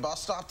out to the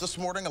bus stop this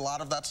morning, a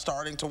lot of that's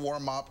starting to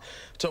warm up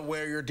to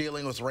where you're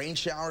dealing with rain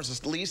showers,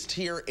 at least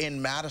here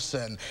in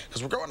Madison,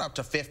 because we're going up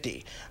to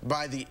 50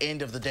 by the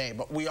end of the day.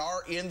 But we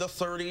are in the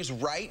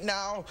 30s right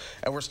now,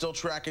 and we're still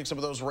tracking some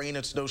of those rain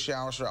and snow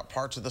showers throughout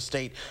parts of the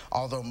state,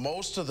 although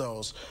most of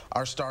those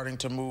are starting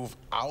to move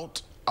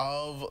out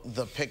of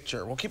the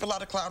picture. We'll keep a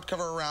lot of cloud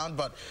cover around,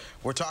 but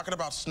we're talking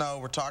about snow,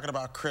 we're talking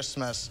about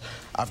Christmas.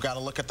 I've got to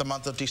look at the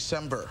month of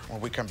December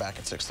when we come back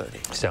at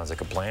 6:30. Sounds like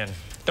a plan.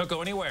 Don't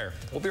go anywhere.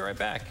 We'll be right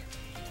back.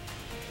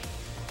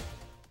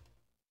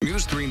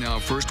 News 3 Now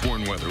First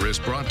Warn Weather is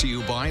brought to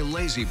you by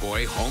Lazy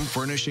Boy Home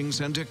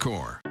Furnishings and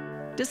Decor.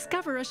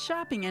 Discover a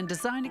shopping and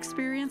design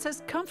experience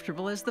as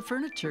comfortable as the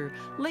furniture.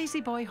 Lazy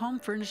Boy Home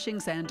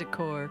Furnishings and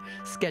Decor.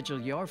 Schedule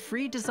your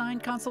free design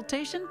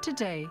consultation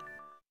today.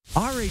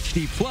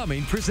 RHD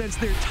Plumbing presents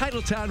their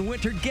Titletown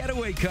Winter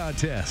Getaway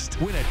Contest.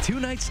 Win a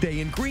 2-night stay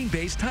in Green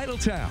Bay's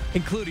Titletown,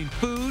 including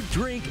food,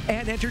 drink,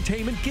 and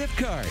entertainment gift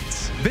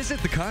cards. Visit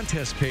the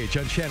contest page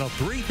on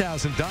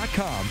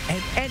channel3000.com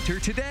and enter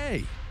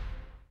today.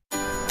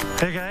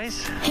 Hey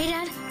guys. Hey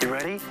Dad. You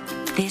ready?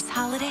 This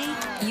holiday,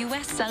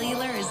 US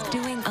Cellular is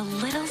doing a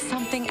little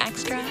something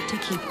extra to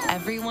keep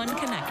everyone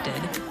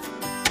connected.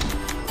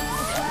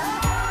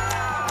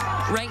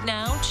 Right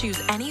now,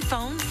 choose any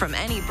phone from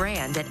any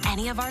brand at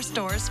any of our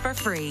stores for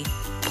free.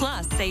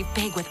 Plus, save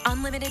big with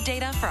unlimited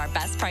data for our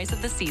best price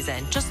of the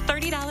season, just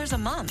 $30 a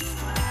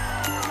month.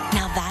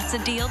 Now that's a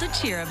deal to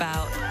cheer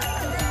about.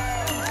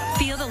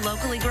 Feel the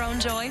locally grown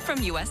joy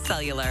from US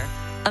Cellular,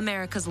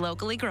 America's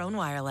locally grown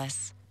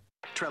wireless.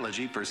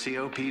 Trilogy for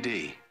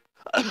COPD.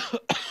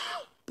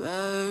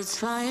 Birds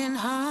flying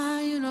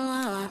high, you know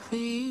how I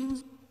feel.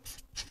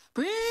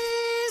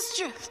 Breeze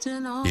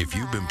drifting on. If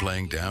you've been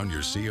playing down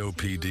your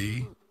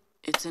COPD,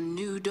 It's a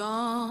new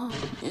dawn,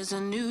 it's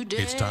a new day.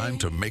 it's time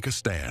to make a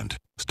stand.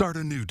 Start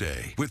a new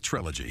day with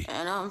Trilogy.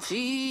 And I'm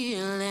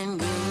feeling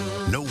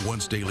good. No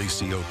once-daily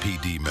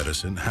COPD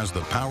medicine has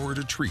the power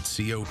to treat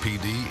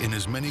COPD in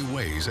as many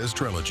ways as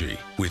Trilogy.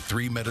 With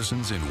 3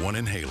 medicines in 1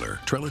 inhaler,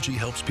 Trilogy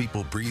helps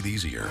people breathe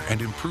easier and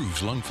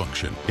improves lung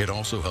function. It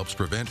also helps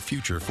prevent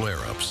future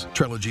flare-ups.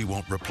 Trilogy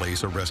won't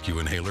replace a rescue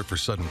inhaler for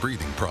sudden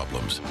breathing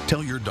problems.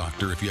 Tell your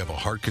doctor if you have a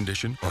heart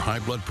condition or high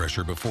blood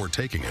pressure before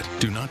taking it.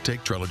 Do not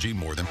take Trilogy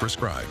more than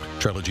prescribed.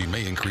 Trilogy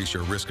may increase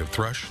your risk of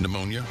thrush,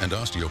 pneumonia, and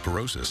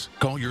osteoporosis.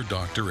 Call your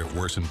doctor if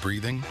worsened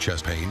breathing,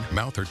 chest pain,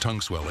 mouth or tongue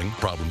swelling,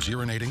 problems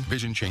urinating,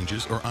 vision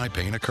changes, or eye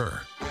pain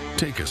occur.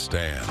 Take a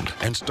stand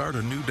and start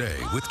a new day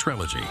with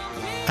Trilogy.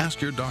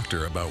 Ask your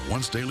doctor about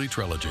once daily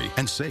Trilogy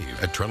and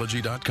save at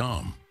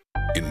Trilogy.com.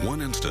 In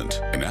one instant,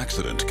 an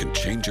accident can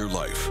change your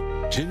life.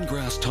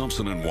 Gingras,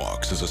 Thompson &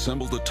 Walks has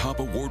assembled the top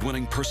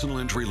award-winning personal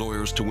injury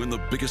lawyers to win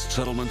the biggest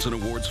settlements and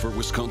awards for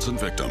Wisconsin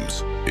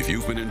victims. If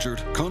you've been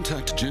injured,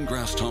 contact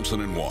Gingras,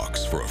 Thompson &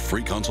 Walks for a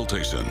free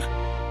consultation.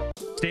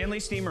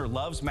 Stanley Steamer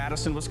loves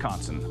Madison,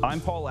 Wisconsin.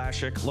 I'm Paul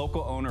Lashik,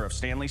 local owner of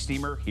Stanley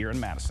Steamer here in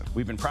Madison.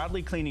 We've been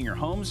proudly cleaning your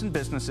homes and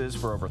businesses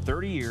for over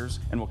 30 years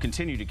and will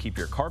continue to keep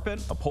your carpet,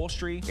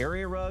 upholstery,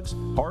 area rugs,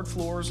 hard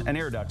floors, and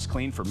air ducts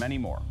clean for many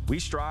more. We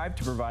strive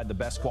to provide the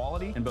best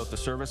quality in both the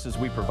services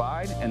we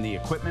provide and the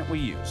equipment we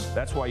use.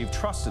 That's why you've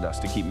trusted us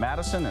to keep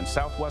Madison and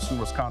southwestern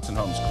Wisconsin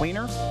homes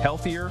cleaner,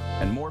 healthier,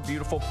 and more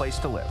beautiful place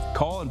to live.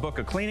 Call and book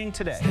a cleaning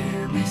today.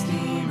 Stanley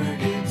Steamer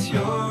gets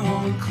your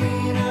home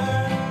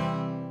cleaner.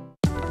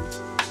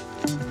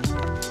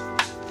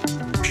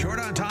 Short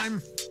on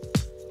time?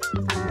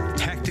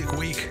 Hectic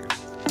week?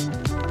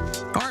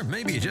 Or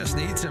maybe you just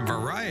need some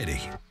variety.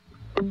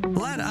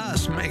 Let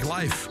us make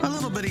life a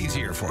little bit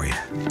easier for you.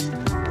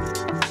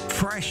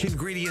 Fresh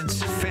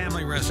ingredients,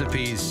 family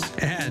recipes,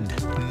 and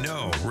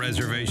no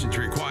reservations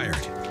required.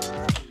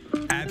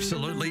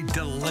 Absolutely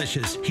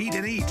delicious heat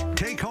and eat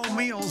take-home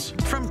meals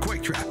from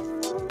Quick Trip.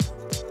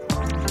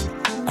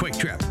 Quick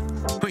Trip,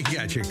 we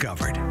got you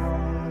covered.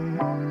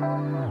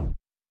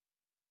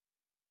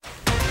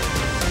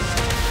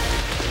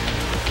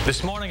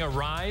 This morning, a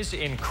rise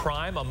in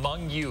crime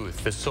among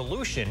youth. The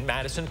solution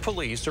Madison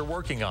police are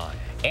working on.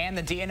 And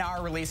the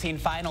DNR releasing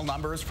final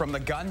numbers from the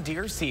gun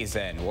deer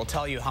season. We'll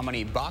tell you how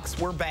many bucks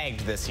were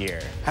bagged this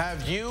year.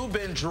 Have you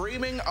been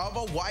dreaming of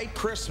a white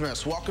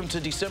Christmas? Welcome to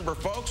December,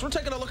 folks. We're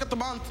taking a look at the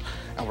month,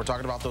 and we're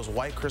talking about those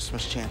white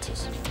Christmas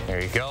chances.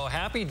 There you go.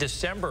 Happy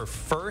December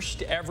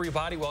 1st,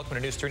 everybody. Welcome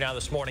to News 3 Now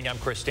this morning. I'm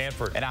Chris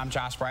Stanford. And I'm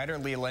Josh Ryder.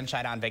 Leah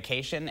Lynchite on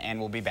vacation, and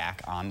we'll be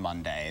back on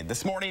Monday.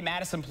 This morning,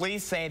 Madison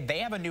police say they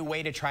have a new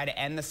way to try to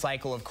end the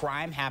cycle of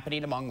crime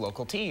happening among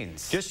local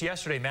teens. Just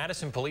yesterday,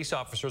 Madison police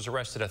officers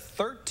arrested a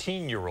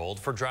 13-year-old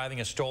for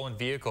driving a stolen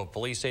vehicle.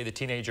 Police say the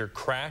teenager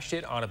crashed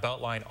it on a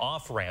Beltline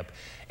off-ramp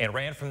and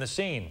ran from the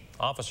scene.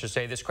 Officers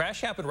say this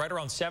crash happened right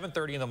around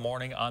 7:30 in the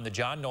morning on the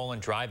John Nolan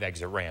Drive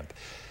exit ramp.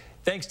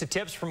 Thanks to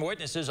tips from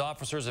witnesses,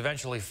 officers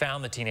eventually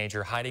found the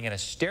teenager hiding in a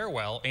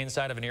stairwell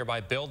inside of a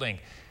nearby building.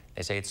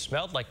 They say it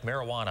smelled like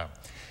marijuana.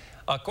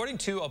 According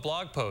to a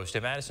blog post,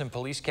 a Madison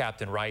police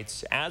captain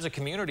writes, as a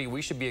community,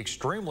 we should be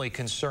extremely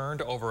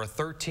concerned over a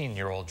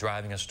 13-year-old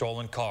driving a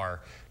stolen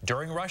car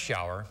during rush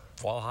hour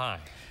while high.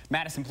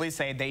 Madison police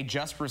say they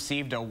just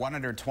received a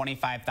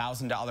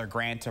 $125,000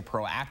 grant to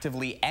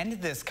proactively end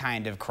this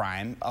kind of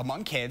crime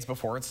among kids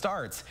before it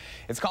starts.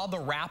 It's called the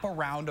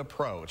Wraparound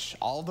Approach.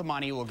 All the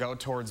money will go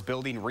towards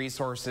building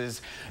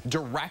resources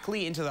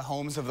directly into the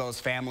homes of those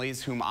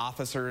families whom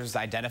officers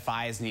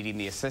identify as needing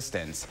the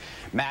assistance.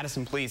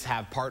 Madison police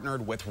have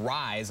partnered with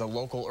RISE, a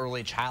local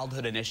early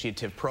childhood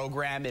initiative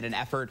program, in an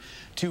effort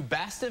to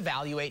best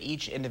evaluate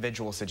each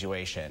individual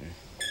situation.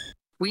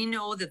 We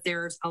know that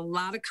there's a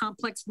lot of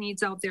complex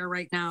needs out there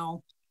right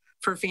now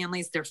for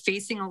families. They're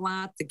facing a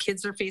lot. The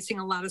kids are facing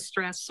a lot of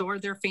stress, so are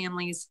their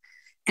families.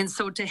 And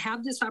so to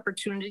have this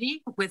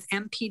opportunity with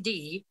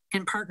MPD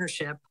in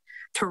partnership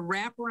to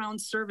wrap around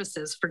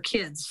services for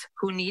kids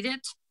who need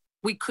it,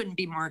 we couldn't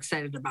be more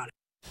excited about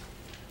it.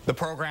 The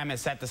program is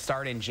set to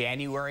start in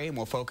January and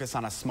will focus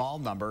on a small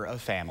number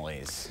of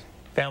families.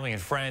 Family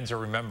and friends are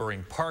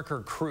remembering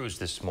Parker Cruz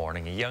this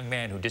morning, a young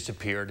man who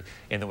disappeared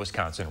in the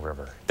Wisconsin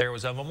River. There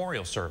was a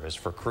memorial service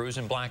for Cruz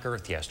in Black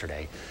Earth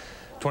yesterday.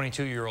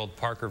 22-year-old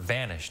Parker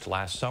vanished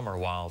last summer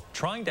while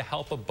trying to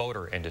help a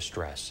boater in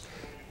distress.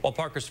 While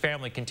Parker's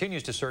family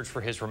continues to search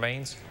for his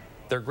remains,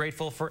 they're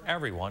grateful for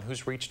everyone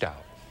who's reached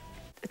out.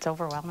 It's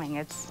overwhelming.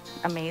 It's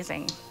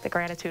amazing, the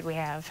gratitude we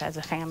have as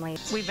a family.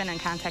 We've been in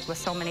contact with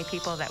so many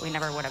people that we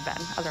never would have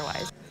been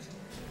otherwise.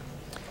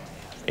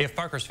 If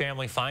Parker's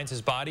family finds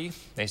his body,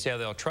 they say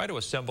they'll try to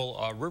assemble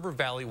a River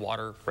Valley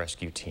water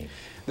rescue team.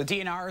 The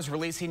DNR is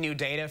releasing new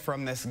data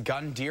from this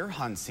gun deer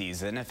hunt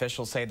season.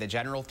 Officials say the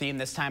general theme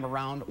this time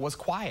around was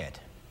quiet.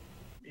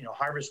 You know,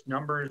 harvest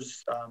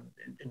numbers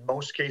in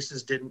most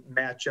cases didn't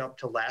match up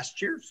to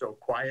last year, so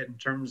quiet in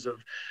terms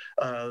of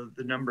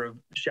the number of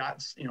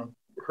shots, you know,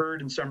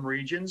 heard in some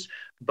regions,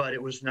 but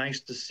it was nice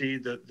to see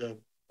the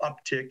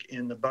uptick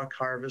in the buck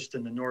harvest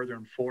in the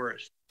northern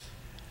forest.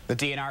 The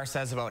DNR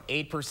says about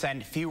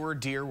 8% fewer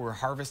deer were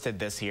harvested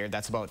this year.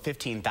 That's about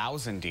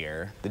 15,000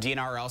 deer. The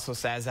DNR also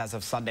says as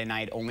of Sunday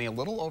night, only a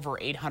little over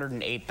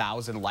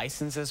 808,000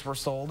 licenses were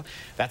sold.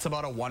 That's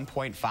about a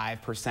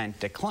 1.5%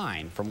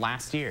 decline from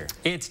last year.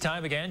 It's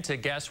time again to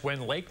guess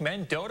when Lake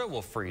Mendota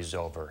will freeze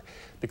over.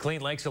 The Clean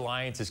Lakes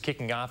Alliance is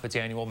kicking off its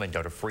annual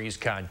Mendota Freeze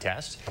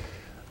Contest.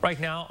 Right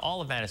now,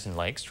 all of Madison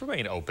lakes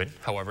remain open.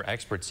 However,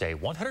 experts say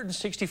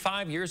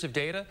 165 years of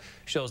data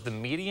shows the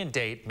median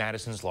date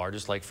Madison's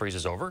largest lake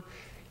freezes over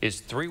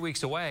is 3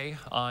 weeks away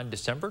on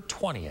December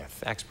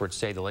 20th. Experts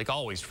say the lake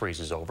always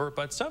freezes over,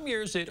 but some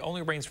years it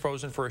only remains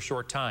frozen for a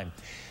short time.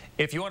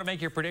 If you want to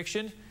make your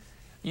prediction,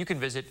 you can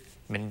visit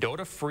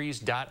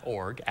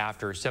mendotafreeze.org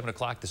after 7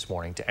 o'clock this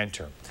morning to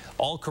enter.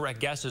 All correct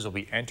guesses will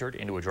be entered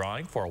into a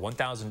drawing for a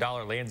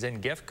 $1,000 Land's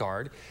End gift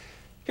card.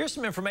 Here's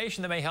some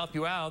information that may help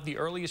you out. The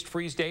earliest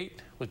freeze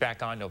date was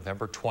back on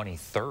November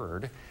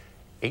 23rd.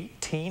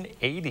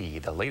 1880.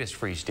 The latest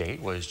freeze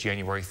date was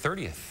January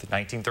 30th,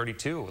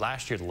 1932.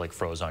 Last year, the lake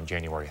froze on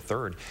January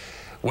 3rd.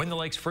 When the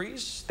lakes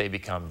freeze, they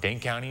become Dane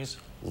County's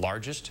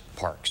largest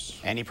parks.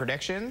 Any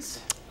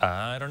predictions?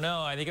 I don't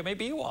know. I think it may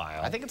be a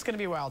while. I think it's going to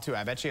be a while, too.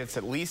 I bet you it's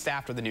at least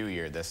after the new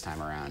year this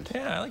time around.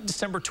 Yeah, I like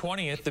December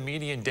 20th, the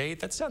median date.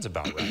 That sounds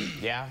about right.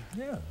 Yeah?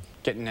 Yeah.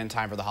 Getting in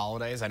time for the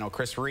holidays. I know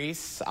Chris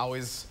Reese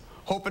always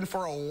hoping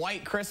for a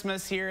white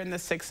Christmas here in the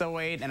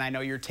 608, and I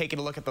know you're taking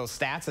a look at those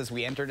stats as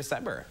we enter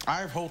December.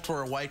 I've hoped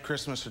for a white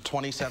Christmas for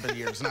 27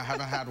 years, and I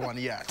haven't had one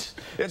yet.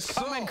 It's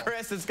coming,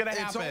 Chris. It's going to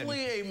happen. It's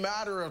only a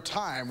matter of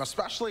time,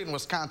 especially in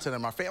Wisconsin,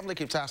 and my family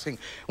keeps asking,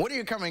 when are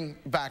you coming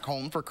back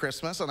home for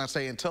Christmas? And I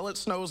say, until it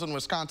snows in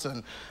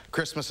Wisconsin,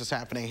 Christmas is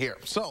happening here.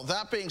 So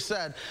that being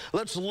said,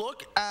 let's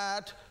look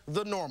at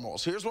the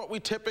normals. Here's what we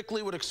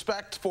typically would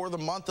expect for the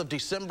month of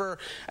December.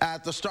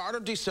 At the start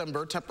of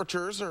December,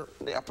 temperatures are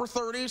in the upper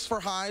 30s for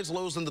highs,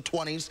 lows in the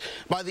 20s.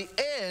 By the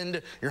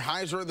end, your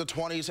highs are in the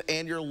 20s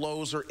and your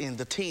lows are in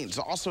the teens.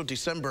 Also,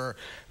 December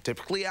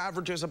typically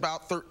averages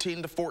about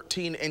 13 to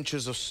 14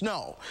 inches of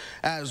snow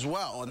as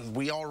well, and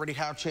we already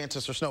have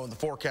chances for snow in the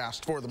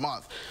forecast for the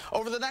month.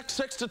 Over the next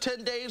 6 to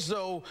 10 days,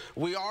 though,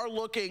 we are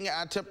looking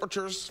at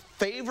temperatures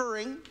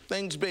favoring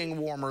things being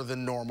warmer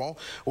than normal.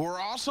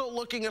 We're also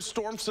looking at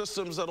storm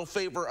systems that'll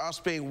favor us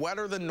being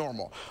wetter than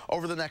normal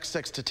over the next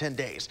 6 to 10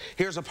 days.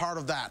 Here's a part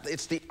of that.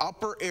 It's the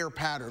upper air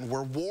pattern.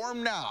 We're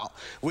warm now.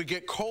 We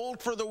get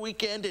cold for the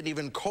weekend and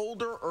even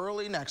colder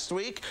early next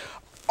week,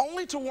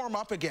 only to warm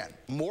up again.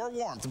 More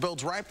warmth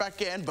builds right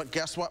back in, but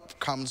guess what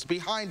comes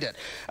behind it?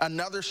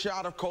 Another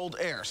shot of cold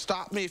air.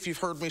 Stop me if you've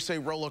heard me say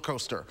roller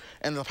coaster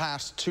in the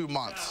past 2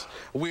 months.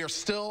 We are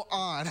still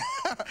on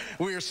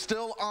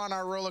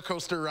our roller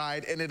coaster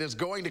ride, and it is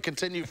going to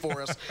continue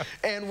for us.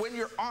 And when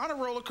you're on a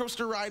roller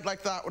coaster ride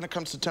like that, when it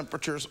comes to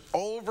temperatures,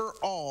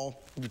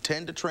 overall, you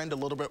tend to trend a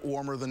little bit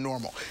warmer than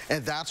normal.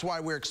 And that's why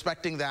we're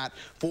expecting that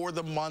for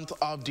the month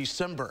of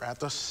December. At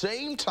the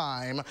same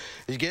time,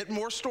 you get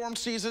more storm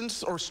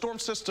seasons or storm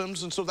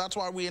systems, and so that's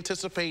why we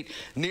anticipate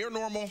near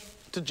normal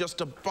to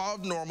just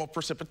above normal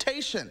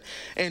precipitation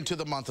into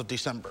the month of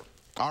December.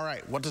 All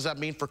right, what does that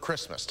mean for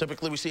Christmas?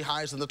 Typically, we see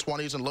highs in the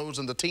 20s and lows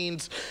in the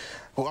teens.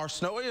 Well, our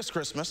snowiest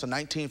Christmas in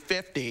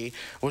 1950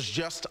 was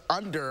just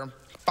under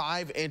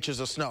 5 inches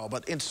of snow.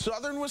 But in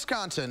southern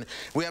Wisconsin,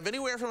 we have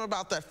anywhere from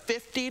about that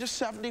 50 to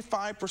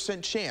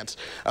 75% chance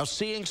of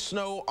seeing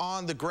snow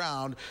on the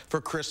ground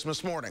for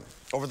Christmas morning.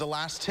 Over the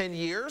last 10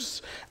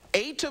 years,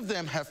 8 of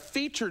them have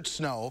featured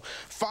snow.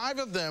 5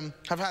 of them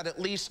have had at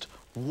least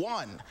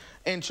 1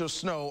 inch of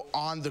snow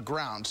on the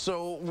ground.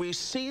 So we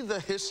see the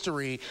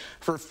history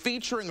for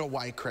featuring a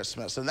white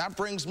Christmas. And that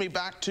brings me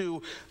back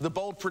to the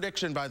bold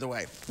prediction, by the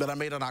way, that I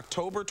made on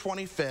October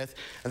 25th,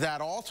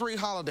 that all 3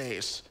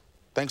 holidays,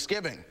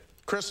 Thanksgiving,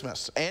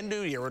 Christmas, and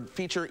New Year, would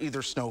feature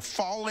either snow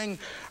falling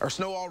or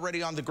snow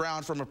already on the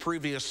ground from a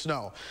previous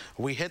snow.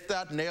 We hit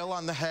that nail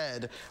on the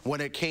head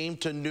when it came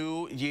to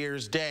New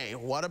Year's Day.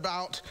 What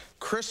about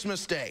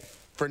Christmas Day?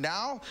 For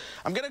now,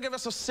 I'm going to give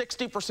us a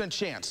 60%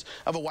 chance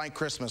of a white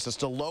Christmas. It's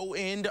the low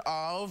end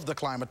of the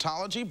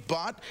climatology,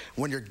 but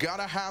when you're going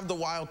to have the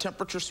wild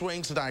temperature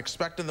swings that I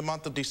expect in the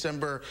month of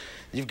December,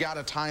 you've got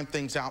to time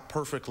things out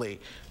perfectly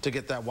to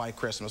get that white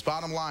Christmas.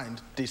 Bottom line,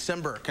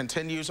 December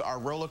continues our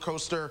roller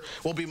coaster.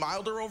 Will be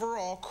milder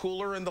overall,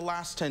 cooler in the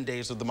last 10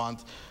 days of the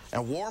month,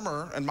 and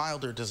warmer and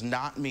milder does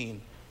not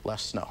mean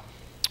less snow.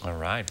 All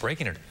right,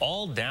 breaking it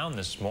all down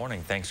this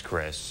morning. Thanks,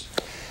 Chris.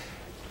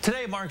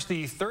 Today marks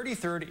the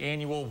 33rd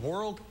annual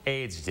World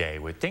AIDS Day,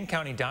 with Dane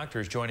County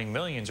doctors joining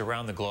millions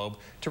around the globe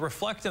to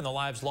reflect on the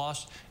lives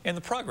lost and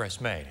the progress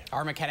made.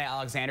 Our McKenna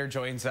Alexander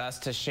joins us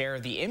to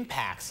share the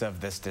impacts of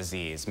this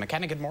disease.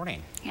 McKenna, good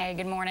morning. Hey,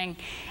 good morning.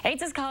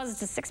 AIDS has caused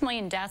 6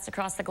 million deaths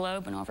across the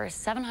globe and over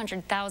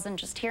 700,000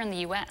 just here in the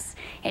U.S.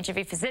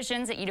 HIV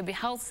physicians at UW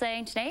Health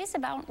say today is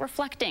about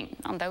reflecting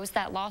on those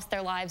that lost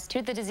their lives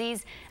to the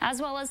disease,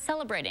 as well as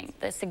celebrating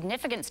the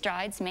significant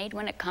strides made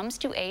when it comes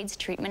to AIDS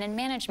treatment and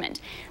management.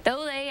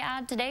 Though they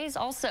add today's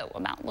also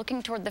about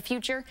looking toward the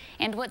future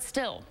and what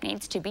still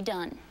needs to be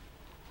done.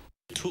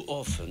 Too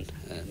often,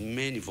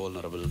 many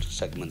vulnerable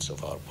segments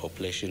of our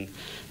population,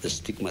 the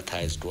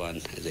stigmatized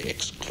ones, the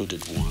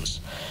excluded ones,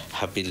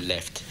 have been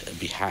left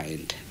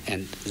behind.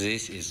 And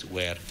this is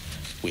where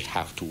we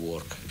have to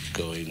work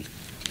going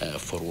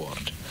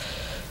forward.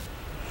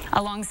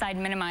 Alongside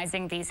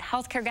minimizing these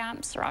healthcare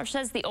gaps, Raj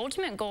says the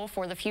ultimate goal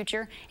for the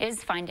future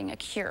is finding a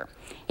cure.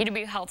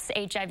 UW Health's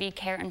HIV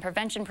care and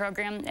prevention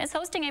program is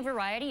hosting a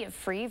variety of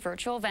free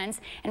virtual events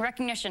in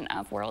recognition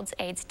of World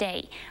AIDS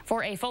Day.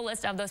 For a full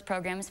list of those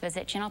programs,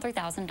 visit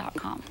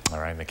channel3000.com. All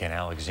right, McKenna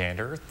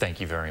Alexander,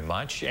 thank you very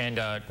much. And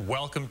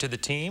welcome to the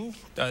team.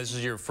 This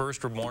is your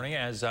first morning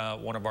as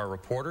one of our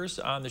reporters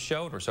on the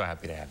show, and we're so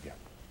happy to have you.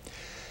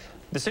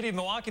 The city of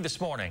Milwaukee this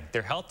morning,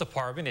 their health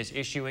department is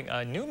issuing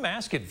a new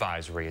mask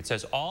advisory. It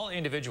says all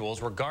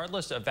individuals,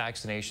 regardless of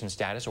vaccination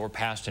status or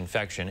past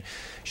infection,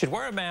 should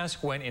wear a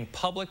mask when in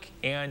public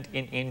and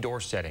in indoor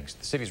settings.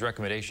 The city's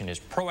recommendation is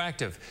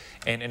proactive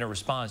and in a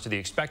response to the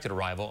expected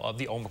arrival of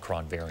the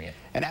Omicron variant.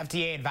 An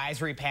FDA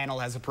advisory panel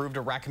has approved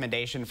a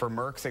recommendation for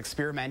Merck's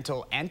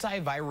experimental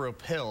antiviral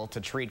pill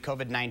to treat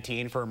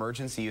COVID-19 for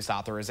emergency use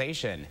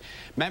authorization.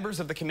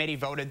 Members of the committee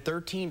voted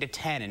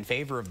 13-10 in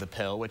favor of the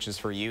pill, which is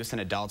for use in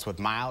adults with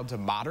mild to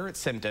moderate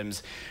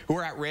symptoms who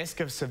are at risk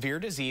of severe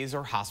disease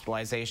or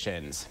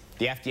hospitalizations.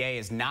 The FDA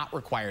is not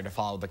required to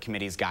follow the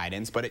committee's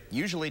guidance, but it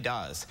usually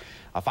does.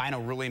 A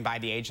final ruling by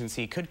the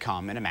agency could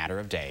come in a matter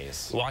of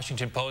days. The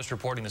Washington Post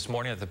reporting this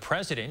morning that the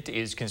president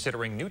is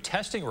considering new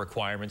testing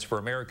requirements for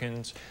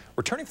Americans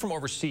returning from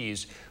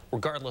overseas,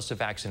 regardless of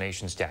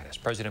vaccination status.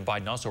 President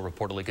Biden also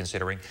reportedly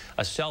considering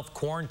a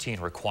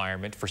self-quarantine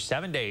requirement for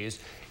 7 days,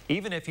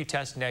 even if you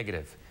test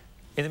negative.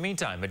 In the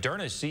meantime,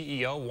 Moderna's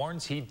CEO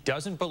warns he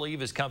doesn't believe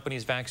his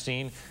company's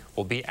vaccine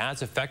will be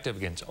as effective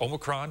against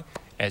Omicron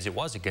as it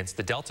was against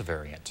the Delta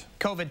variant.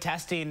 COVID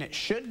testing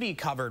should be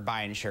covered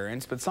by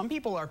insurance, but some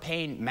people are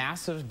paying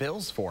massive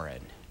bills for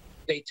it.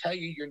 They tell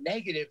you you're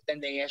negative, then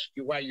they ask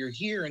you why you're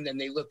here, and then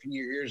they look in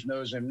your ears,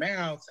 nose, and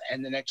mouth,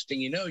 and the next thing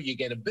you know, you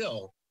get a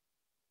bill,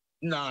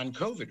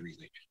 non-COVID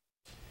related.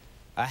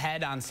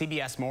 Ahead on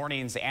CBS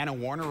Mornings, Anna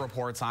Warner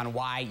reports on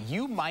why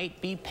you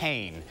might be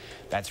paying.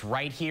 That's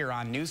right here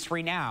on News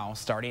 3 Now,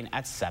 starting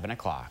at 7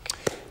 o'clock.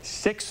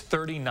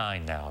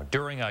 6:39 now.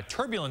 During a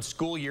turbulent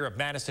school year at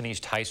Madison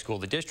East High School,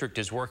 the district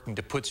is working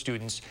to put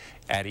students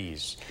at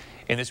ease.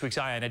 In this week's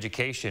Eye on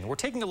Education, we're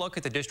taking a look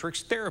at the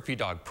district's therapy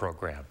dog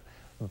program.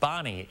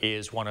 Bonnie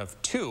is one of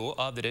 2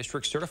 of the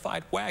district's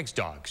certified WAGS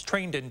dogs,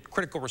 trained in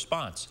critical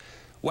response.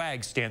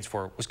 WAGS stands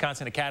for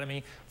Wisconsin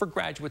Academy for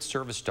Graduate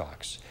Service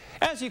Dogs.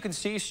 As you can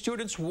see,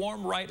 students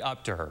warm right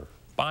up to her.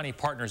 Bonnie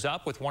partners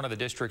up with one of the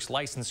district's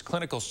licensed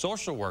clinical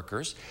social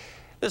workers.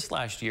 This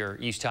last year,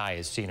 East High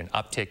has seen an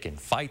uptick in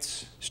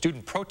fights,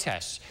 student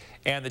protests,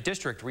 and the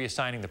district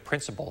reassigning the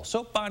principal.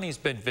 So Bonnie's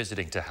been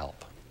visiting to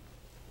help.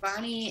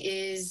 Bonnie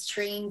is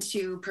trained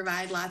to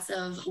provide lots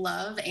of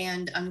love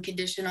and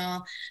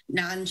unconditional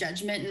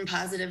non-judgment and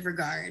positive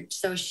regard.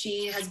 So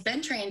she has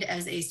been trained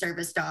as a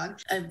service dog,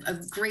 a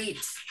great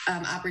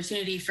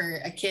opportunity for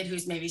a kid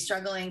who's maybe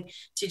struggling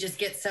to just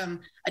get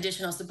some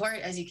additional support.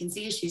 As you can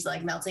see, she's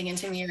like melting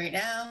into me right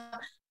now.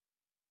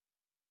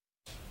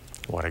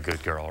 What a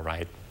good girl,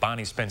 right?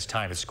 Bonnie spends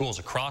time at schools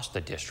across the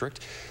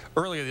district.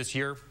 Earlier this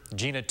year,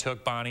 Gina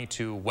took Bonnie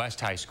to West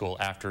High School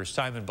after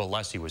Simon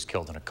Balesi was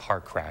killed in a car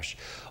crash,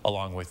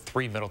 along with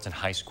 3 Middleton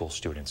High School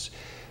students.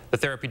 The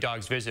therapy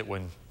dogs visit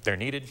when they're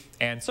needed,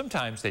 and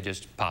sometimes they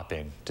just pop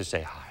in to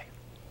say hi.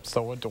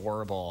 So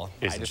adorable.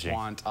 Isn't I just she?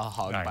 want a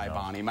hug by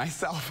Bonnie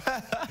myself.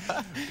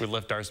 We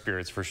lift our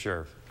spirits for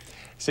sure.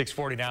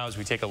 6:40 now as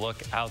we take a look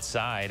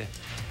outside.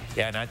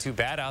 Yeah, not too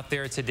bad out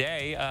there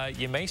today.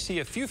 You may see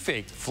a few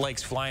fake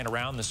flakes flying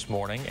around this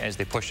morning as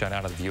they push on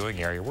out of the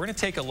viewing area. We're going to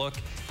take a look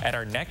at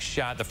our next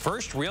shot, the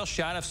first real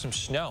shot of some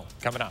snow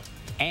coming up.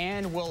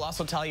 And we'll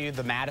also tell you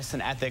the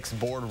Madison Ethics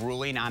Board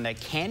ruling on a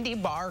candy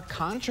bar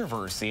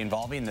controversy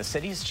involving the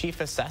city's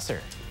chief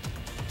assessor.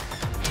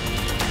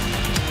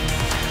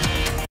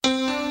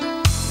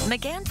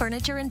 McGann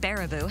Furniture in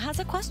Baraboo has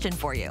a question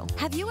for you.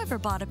 Have you ever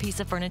bought a piece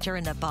of furniture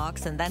in a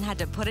box and then had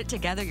to put it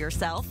together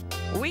yourself?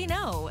 We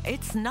know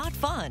it's not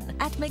fun.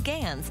 At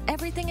McGann's,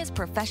 everything is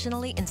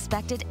professionally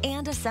inspected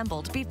and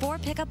assembled before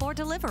pickup or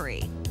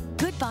delivery.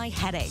 Goodbye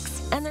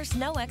headaches, and there's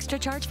no extra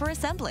charge for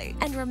assembly.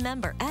 And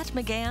remember, at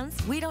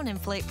McGann's, we don't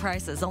inflate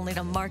prices only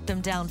to mark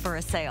them down for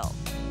a sale.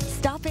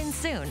 Stop in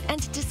soon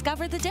and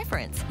discover the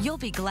difference. You'll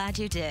be glad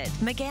you did.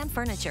 McGann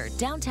Furniture,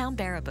 downtown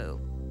Baraboo.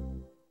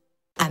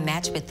 I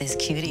matched with this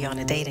cutie on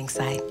a dating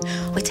site.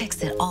 We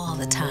texted all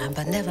the time,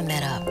 but never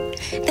met up.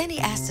 Then he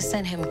asked to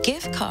send him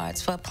gift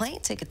cards for a plane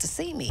ticket to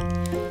see me.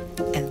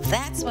 And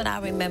that's when I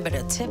remembered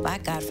a tip I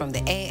got from the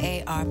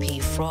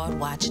AARP Fraud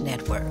Watch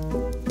Network.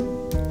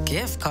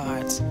 Gift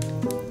cards?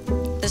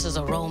 This is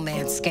a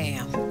romance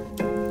scam.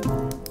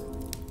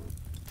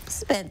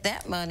 Spent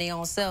that money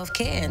on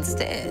self-care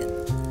instead.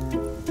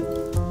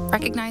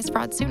 Recognize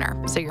fraud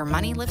sooner so your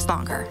money lives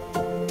longer.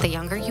 The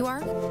younger you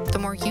are, the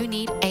more you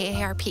need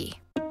AARP.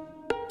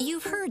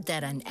 You've heard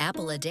that an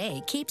apple a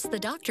day keeps the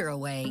doctor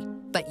away,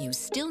 but you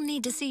still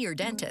need to see your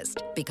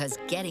dentist because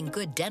getting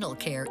good dental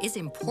care is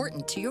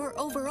important to your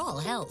overall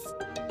health.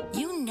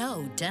 You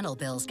know dental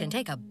bills can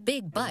take a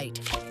big bite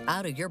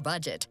out of your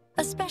budget,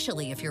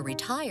 especially if you're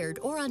retired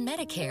or on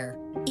Medicare.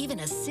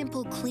 Even a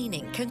simple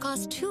cleaning can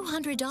cost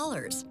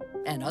 $200.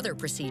 And other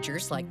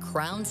procedures like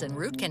crowns and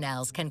root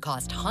canals can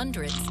cost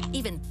hundreds,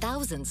 even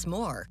thousands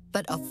more.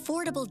 But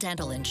affordable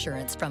dental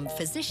insurance from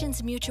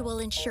Physicians Mutual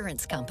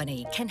Insurance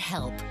Company can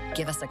help.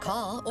 Give us a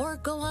call or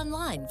go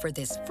online for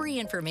this free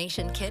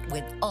information kit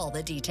with all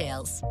the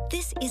details.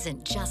 This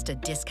isn't just a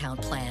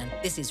discount plan.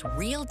 This is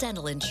real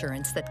dental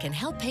insurance that can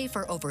help pay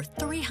for over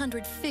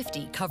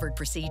 350 covered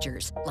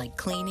procedures like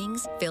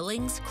cleanings,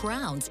 fillings,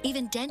 crowns,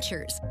 even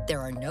dentures. There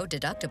are no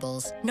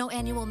deductibles, no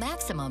annual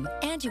maximum,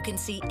 and you can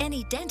see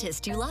any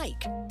dentist you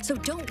like. So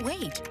don't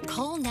wait.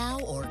 Call now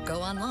or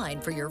go online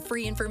for your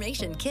free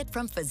information kit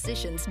from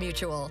Physicians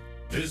Mutual.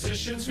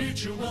 Physicians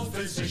Mutual,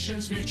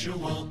 Physicians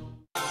Mutual.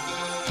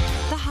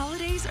 The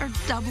holidays are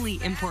doubly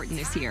important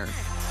this year,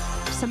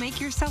 so make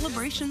your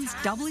celebrations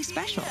doubly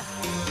special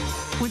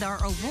with our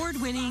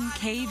award-winning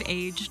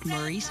cave-aged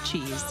Maurice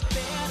cheese.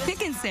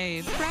 Pick and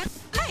save.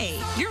 Hey,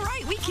 you're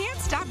right, we can't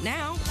stop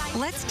now.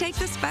 Let's take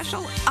the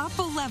special up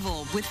a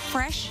level with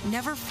fresh,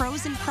 never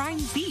frozen prime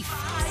beef.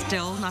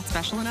 Still not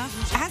special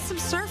enough? Add some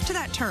surf to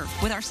that turf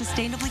with our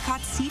sustainably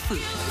caught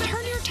seafood.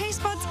 Turn your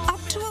taste buds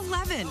up to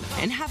 11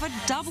 and have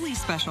a doubly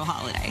special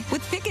holiday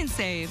with Pick and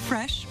Save,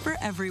 fresh for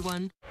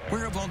everyone.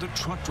 Where have all the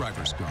truck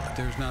drivers gone?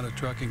 There's not a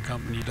trucking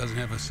company that doesn't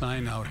have a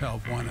sign out,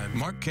 help wanted.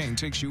 Mark Kane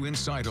takes you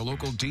inside a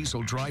local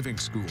diesel driving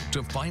school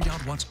to find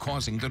out what's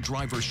causing the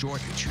driver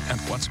shortage and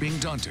what's being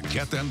done to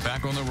get them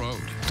back on the road.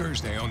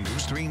 Thursday on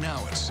News 3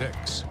 Now at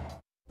 6.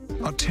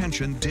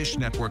 Attention Dish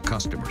Network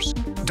customers.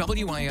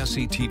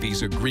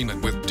 WISC-TV's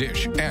agreement with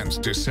Dish ends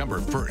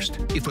December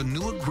 1st. If a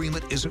new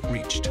agreement isn't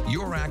reached,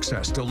 your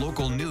access to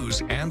local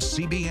news and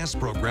CBS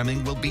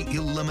programming will be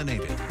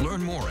eliminated.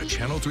 Learn more at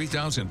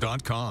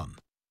channel3000.com.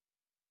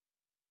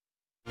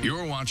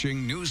 You're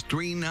watching News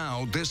 3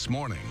 Now this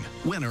morning.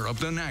 Winner of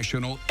the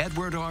National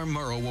Edward R.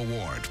 Murrow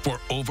Award for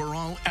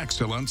Overall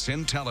Excellence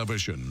in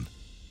Television.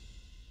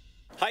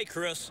 Hi,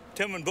 Chris.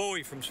 Tim and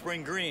Bowie from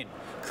Spring Green.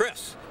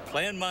 Chris,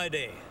 plan my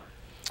day.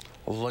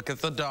 Look at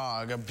the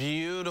dog. A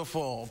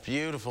beautiful,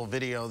 beautiful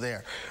video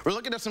there. We're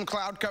looking at some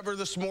cloud cover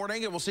this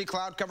morning, and we'll see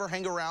cloud cover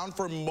hang around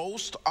for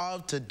most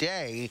of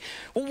today.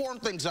 We'll warm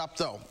things up,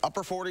 though.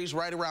 Upper 40s,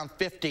 right around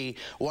 50,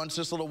 once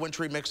this little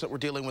wintry mix that we're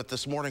dealing with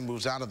this morning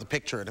moves out of the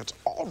picture, and it's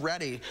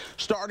already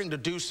starting to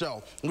do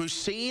so. We've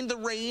seen the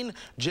rain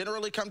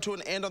generally come to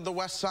an end on the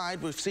west side.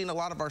 We've seen a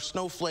lot of our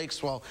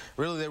snowflakes. Well,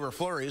 really, they were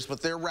flurries,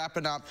 but they're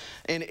wrapping up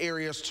in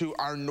areas to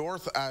our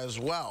north as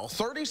well.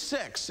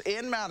 36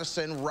 in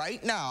Madison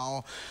right now.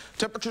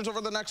 Temperatures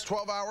over the next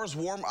 12 hours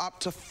warm up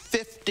to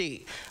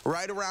 50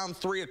 right around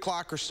 3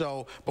 o'clock or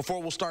so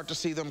before we'll start to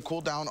see them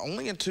cool down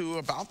only into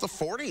about the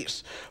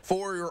 40s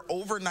for your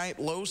overnight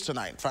lows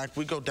tonight. In fact,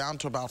 we go down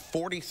to about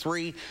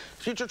 43.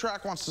 Future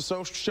Track wants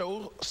to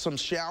show some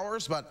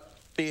showers, but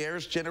the air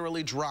is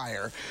generally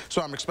drier,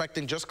 so I'm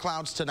expecting just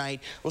clouds tonight.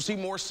 We'll see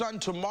more sun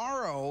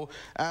tomorrow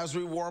as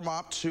we warm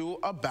up to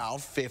about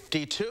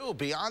 52.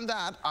 Beyond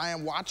that, I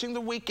am watching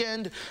the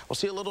weekend. We'll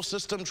see a little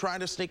system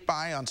trying to sneak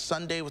by on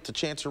Sunday with the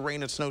chance of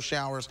rain and snow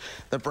showers,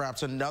 then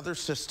perhaps another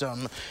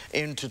system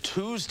into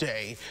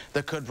Tuesday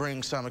that could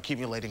bring some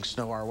accumulating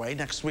snow our way.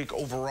 Next week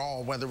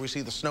overall, whether we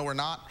see the snow or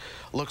not,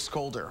 looks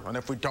colder. And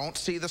if we don't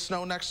see the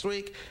snow next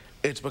week,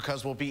 it's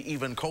because we'll be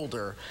even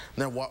colder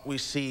than what we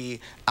see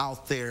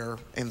out there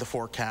in the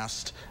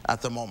forecast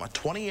at the moment.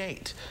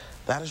 28,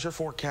 that is your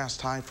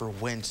forecast high for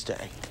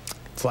Wednesday.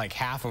 It's like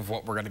half of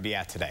what we're going to be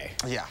at today.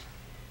 Yeah.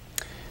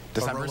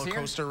 The roller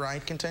coaster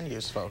ride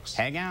continues, folks.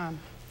 Hang on.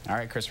 All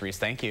right, Chris Reese,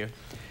 thank you.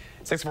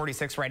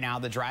 6:46 right now.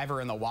 The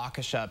driver in the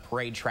Waukesha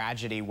parade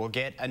tragedy will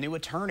get a new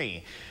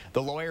attorney.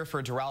 The lawyer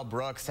for Darrell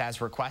Brooks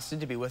has requested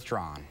to be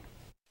withdrawn.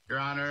 Your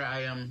Honor,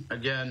 I am,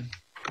 again,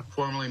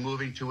 formally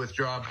moving to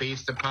withdraw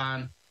based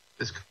upon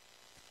this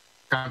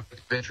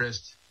conflict of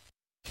interest.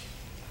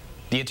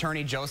 The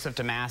attorney, Joseph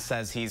DeMass,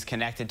 says he's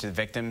connected to the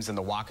victims in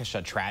the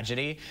Waukesha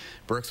tragedy.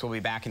 Brooks will be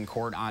back in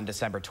court on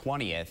December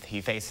 20th. He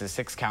faces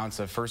 6 counts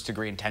of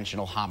first-degree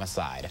intentional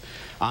homicide.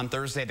 On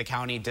Thursday, the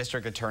county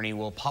district attorney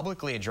will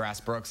publicly address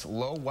Brooks'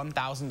 low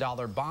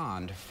 $1,000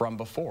 bond from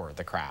before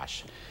the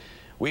crash.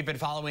 We've been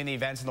following the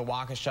events in the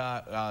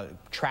Waukesha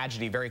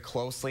tragedy very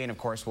closely, and of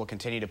course, we'll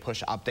continue to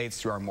push updates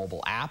through our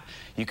mobile app.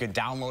 You can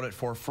download it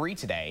for free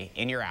today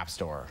in your app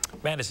store.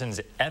 Madison's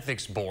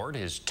ethics board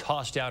has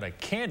tossed out a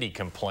candy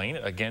complaint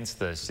against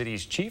the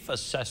city's chief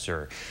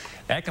assessor.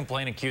 That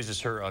complaint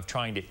accuses her of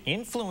trying to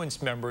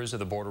influence members of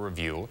the Board of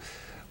Review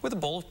with a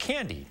bowl of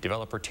candy.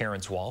 Developer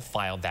Terrence Wall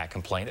filed that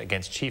complaint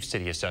against Chief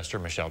City Assessor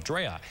Michelle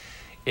Drea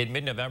in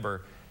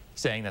mid-November,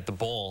 saying that the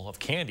bowl of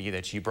candy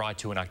that she brought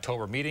to an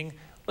October meeting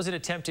was an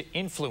attempt to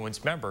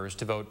influence members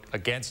to vote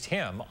against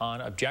him on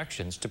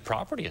objections to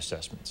property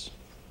assessments.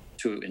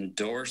 To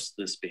endorse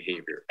this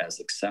behavior as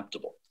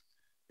acceptable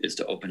is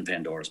to open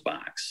Pandora's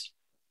box,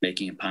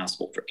 making it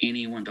possible for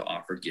anyone to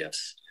offer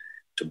gifts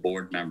to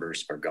board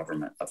members or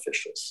government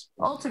officials.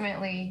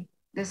 Ultimately,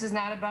 this is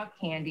not about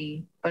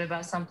candy, but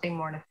about something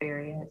more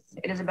nefarious.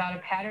 It is about a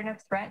pattern of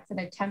threats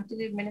and attempted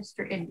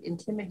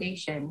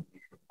intimidation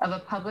of a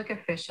public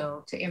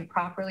official to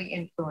improperly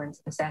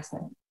influence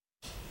assessment.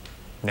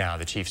 Now,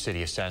 the chief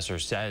city assessor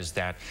says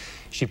that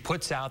she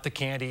puts out the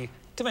candy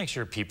to make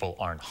sure people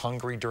aren't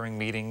hungry during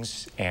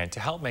meetings and to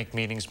help make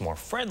meetings more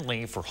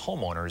friendly for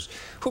homeowners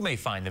who may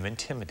find them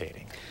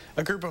intimidating.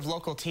 A group of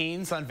local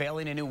teens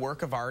unveiling a new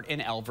work of art in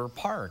Elver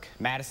Park.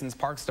 Madison's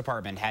Parks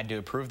Department had to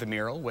approve the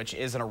mural, which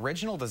is an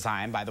original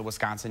design by the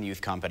Wisconsin Youth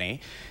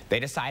Company.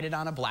 They decided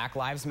on a Black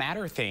Lives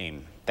Matter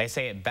theme. They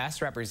say it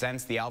best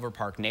represents the Elver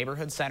Park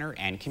neighborhood center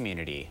and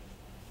community.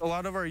 A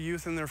lot of our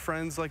youth and their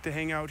friends like to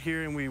hang out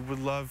here, and we would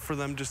love for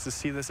them just to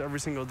see this every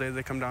single day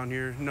they come down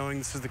here, knowing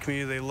this is the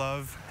community they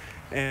love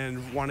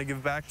and want to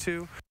give back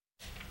to.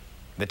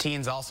 The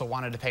teens also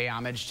wanted to pay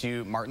homage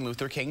to Martin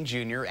Luther King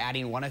Jr.,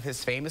 adding one of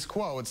his famous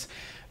quotes,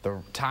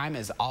 "The time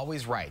is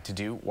always right to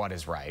do what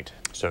is right."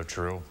 So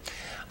true.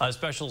 A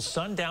special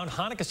sundown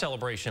Hanukkah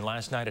celebration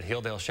last night at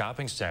Hilldale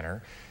Shopping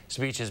Center.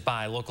 Speeches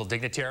by local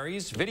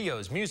dignitaries,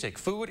 videos, music,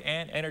 food,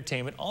 and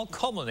entertainment, all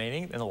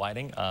culminating in the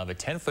lighting of a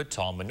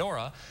 10-foot-tall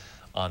menorah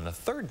on the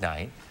third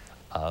night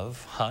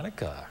of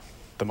Hanukkah.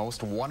 The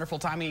most wonderful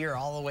time of year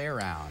all the way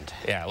around.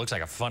 Yeah, it looks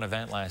like a fun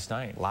event last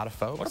night. A lot of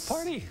folks. What a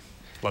party.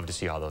 Love to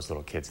see all those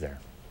little kids there.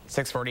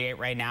 6:48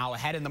 right now.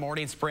 Ahead in the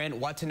morning sprint,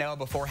 what to know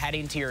before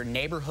heading to your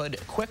neighborhood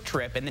quick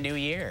trip in the new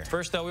year.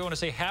 First, though, we want to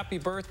say happy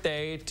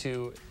birthday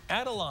to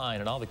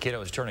Adeline and all the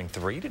kiddos turning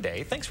 3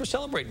 today. Thanks for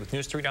celebrating with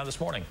News 3 Now this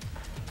morning.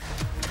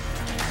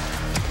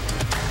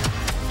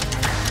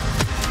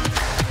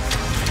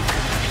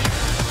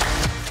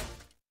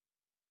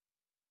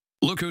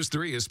 Look Who's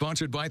 3 is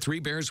sponsored by Three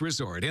Bears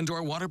Resort,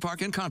 Indoor Water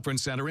Park and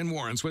Conference Center in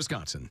Warrens,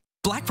 Wisconsin.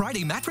 Black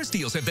Friday mattress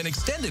deals have been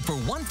extended for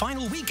one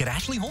final week at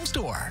Ashley Home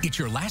Store. It's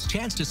your last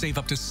chance to save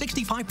up to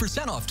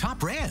 65% off top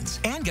brands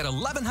and get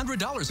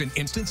 $1,100 in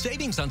instant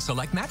savings on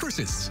select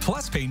mattresses.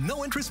 Plus, pay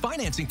no interest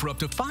financing for up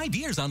to 5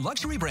 years on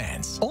luxury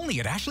brands. Only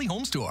at Ashley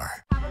Home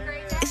Store.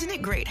 Isn't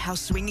it great how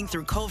swinging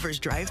through Culver's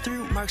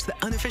drive-thru marks the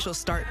unofficial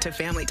start to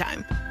family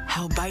time?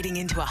 How biting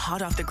into a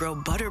hot-off-the-grill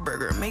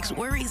Butterburger makes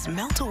worries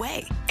melt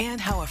away? And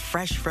how a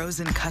fresh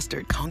frozen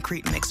custard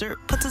concrete mixer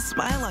puts a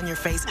smile on your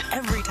face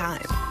every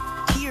time.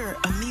 Here,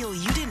 a meal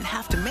you didn't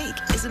have to make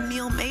is a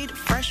meal made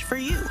fresh for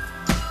you.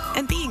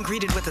 And being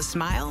greeted with a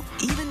smile,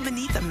 even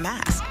beneath a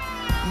mask,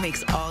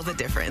 makes all the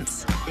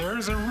difference.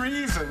 There's a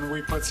reason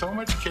we put so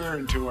much care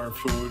into our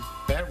food.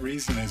 That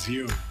reason is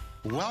you.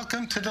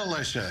 Welcome to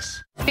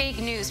Delicious. Big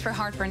news for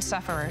heartburn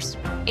sufferers.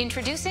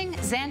 Introducing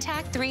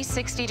Zantac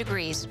 360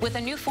 Degrees with a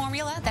new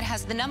formula that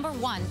has the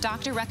 #1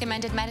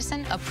 doctor-recommended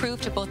medicine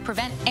approved to both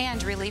prevent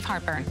and relieve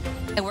heartburn.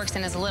 It works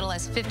in as little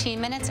as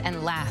 15 minutes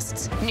and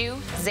lasts. New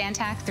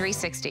Zantac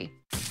 360.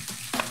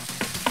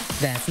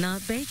 That's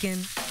not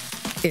bacon.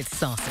 It's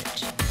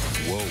sausage.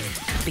 Whoa.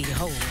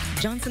 Behold,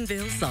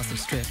 Johnsonville sausage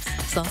strips.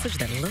 Sausage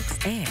that looks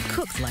and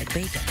cooks like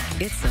bacon.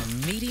 It's a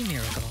meaty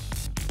miracle.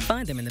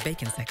 Find them in the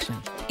bacon section,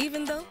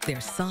 even though they're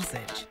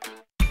sausage.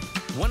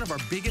 One of our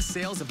biggest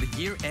sales of the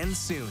year ends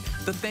soon.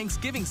 The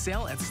Thanksgiving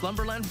sale at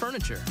Slumberland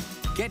Furniture.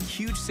 Get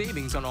huge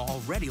savings on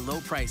already low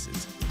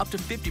prices, up to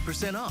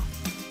 50% off.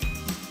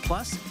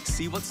 Plus,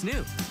 see what's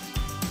new,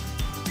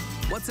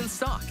 what's in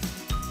stock,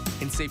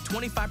 and save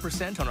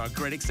 25% on our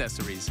great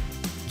accessories.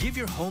 Give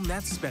your home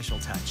that special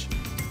touch.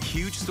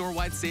 Huge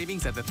store-wide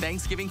savings at the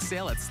Thanksgiving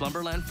sale at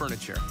Slumberland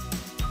Furniture.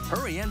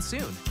 Hurry and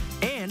soon.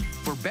 And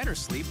for better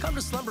sleep, come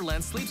to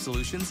Slumberland Sleep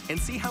Solutions and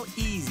see how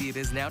easy it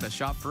is now to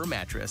shop for a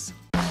mattress.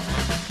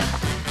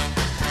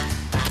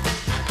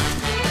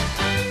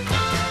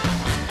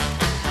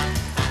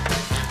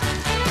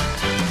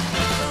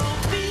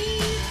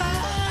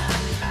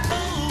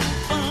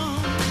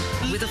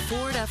 With a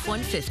Ford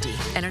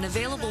F-150 and an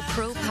available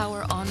Pro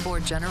Power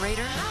onboard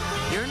generator,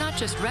 you're not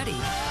just ready,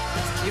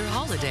 you're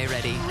holiday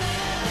ready.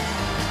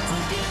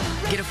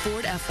 Get a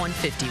Ford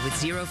F-150 with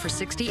 0 for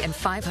 60 and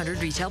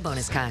 500 retail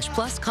bonus cash,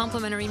 plus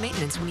complimentary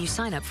maintenance when you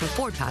sign up for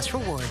Ford Pass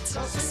Rewards.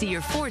 See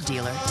your Ford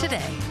dealer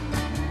today.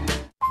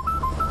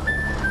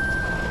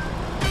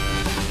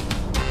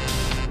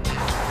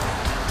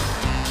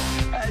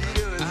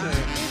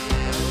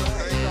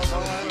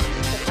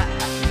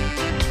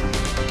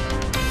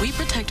 We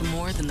protect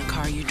more than the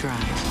car you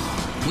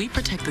drive. We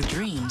protect the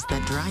dreams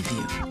that drive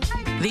you.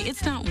 The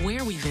 "It's not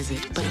where we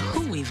visit, but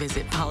who we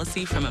visit"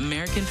 policy from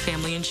American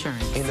Family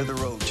Insurance. End of the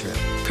road trip.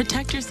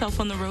 Protect yourself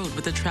on the road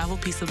with the Travel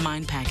Peace of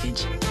Mind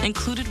package,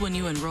 included when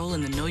you enroll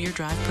in the Know Your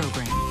Drive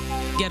program.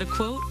 Get a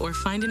quote or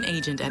find an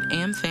agent at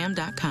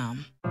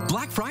amfam.com.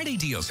 Black Friday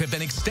deals have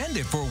been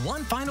extended for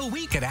one final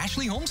week at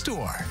Ashley Home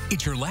Store.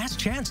 It's your last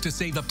chance to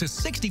save up to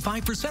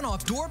 65%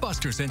 off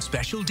doorbusters and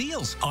special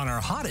deals on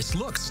our hottest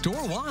looks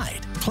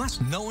store-wide. Plus,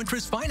 no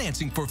interest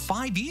financing for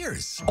 5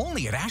 years.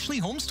 Only at Ashley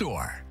Home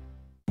Store.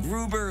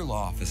 Gruber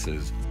Law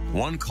Offices.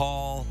 One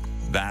call,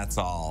 that's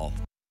all.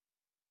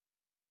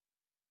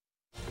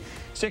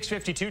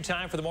 6:52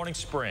 time for the morning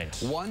sprint.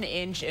 1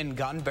 inch in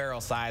gun barrel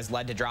size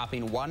led to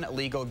dropping one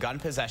illegal gun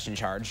possession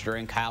charge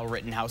during Kyle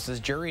Rittenhouse's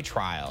jury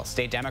trial.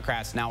 State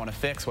Democrats now want to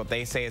fix what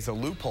they say is a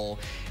loophole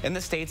in the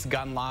state's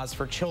gun laws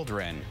for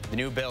children. The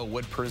new bill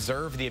would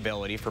preserve the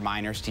ability for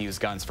minors to use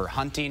guns for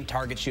hunting,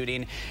 target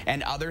shooting,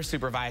 and other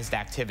supervised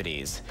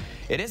activities.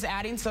 It is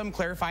adding some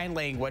clarifying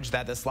language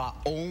that this law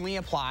only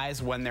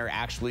applies when they're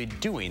actually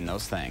doing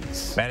those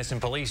things. Madison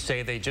police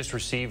say they just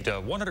received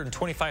a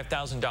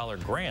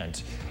 $125,000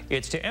 grant.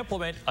 It's to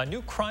implement a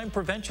new crime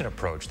prevention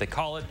approach. They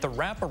call it the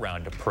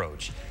wraparound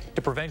approach,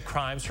 to prevent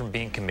crimes from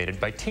being committed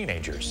by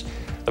teenagers.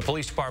 The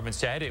police department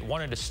said it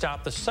wanted to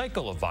stop the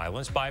cycle of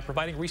violence by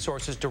providing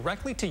resources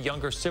directly to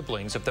younger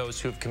siblings of those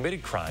who have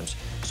committed crimes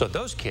so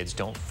those kids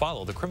don't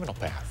follow the criminal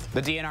path.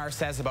 The DNR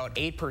says about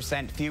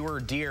 8% fewer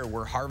deer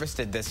were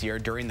harvested this year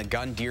during the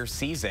gun deer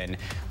season.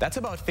 That's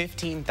about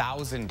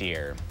 15,000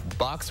 deer.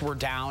 Bucks were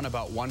down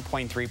about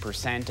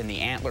 1.3%, and the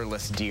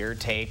antlerless deer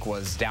take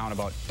was down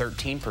about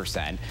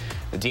 13%.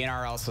 The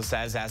DNR also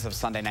says as of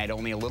Sunday night,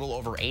 only a little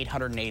over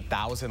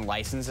 808,000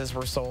 licenses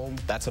were sold.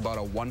 That's about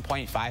a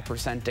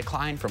 1.5%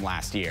 decline from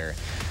last year.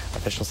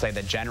 Officials say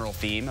the general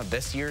theme of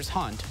this year's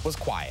hunt was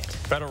quiet.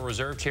 Federal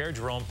Reserve Chair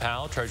Jerome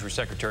Powell, Treasury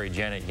Secretary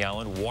Janet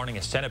Yellen warning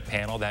a Senate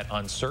panel that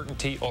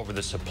uncertainty over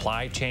the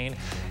supply chain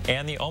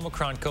and the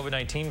Omicron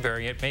COVID-19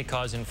 variant may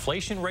cause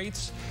inflation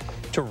rates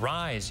to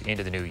rise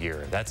into the new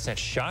year. That sent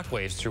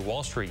shockwaves through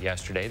Wall Street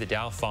yesterday. The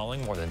Dow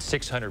falling more than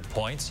 600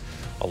 points,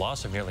 a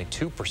loss of nearly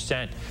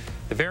 2%.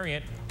 The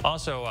variant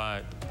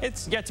also,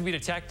 it's yet to be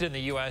detected in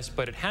the U.S.,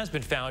 but it has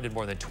been found in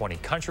more than 20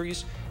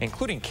 countries,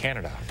 including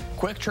Canada.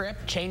 Quick Trip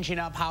changing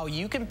up how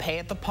you can pay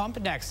at the pump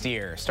next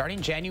year.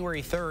 Starting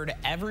January 3rd,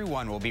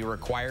 everyone will be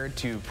required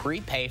to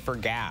prepay for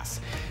gas.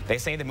 They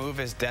say the move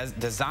is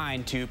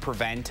designed to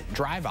prevent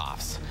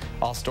drive-offs.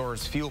 All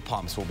stores' fuel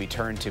pumps will be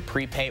turned to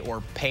prepay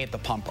or pay at the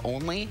pump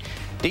only.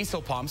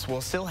 Diesel pumps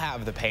will still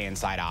have the pay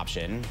inside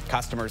option.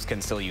 Customers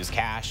can still use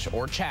cash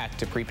or check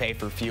to prepay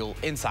for fuel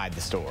inside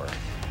the store.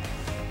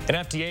 An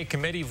FDA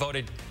committee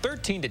voted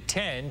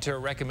 13-10 to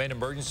recommend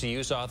emergency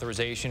use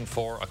authorization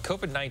for a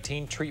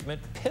COVID-19 treatment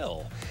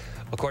pill.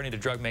 According to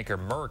drug maker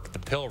Merck, the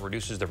pill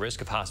reduces the risk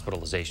of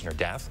hospitalization or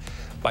death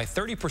by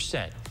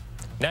 30%.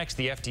 Next,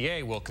 the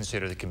FDA will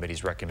consider the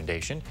committee's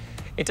recommendation.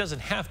 It doesn't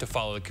have to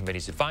follow the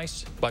committee's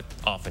advice, but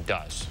often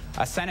does.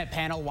 A Senate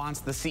panel wants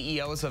the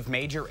CEOs of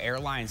major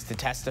airlines to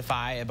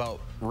testify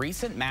about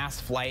recent mass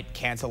flight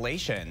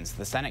cancellations.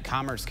 The Senate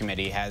Commerce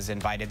Committee has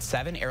invited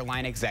 7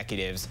 airline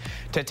executives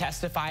to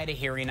testify at a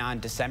hearing on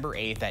December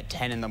 8th at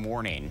 10 in the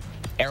morning.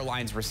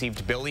 Airlines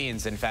received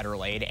billions in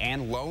federal aid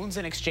and loans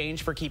in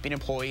exchange for keeping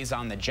employees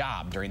on the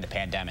job during the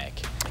pandemic.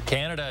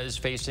 Canada is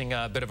facing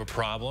a bit of a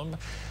problem.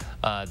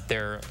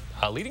 Their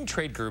leading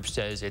trade group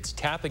says it's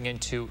tapping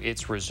into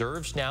its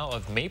reserves now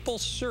of maple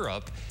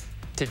syrup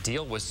to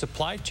deal with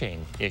supply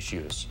chain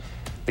issues.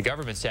 The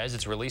government says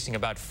it's releasing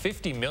about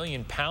 50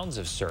 million pounds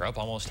of syrup,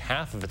 almost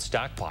half of its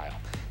stockpile.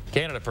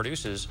 Canada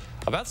produces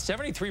about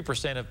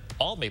 73% of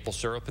all maple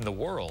syrup in the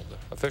world.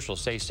 Officials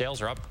say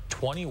sales are up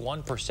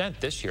 21%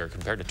 this year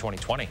compared to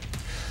 2020.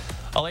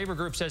 A labor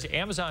group says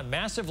Amazon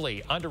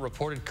massively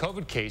underreported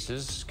COVID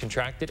cases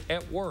contracted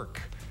at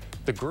work.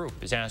 The group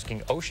is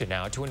asking OSHA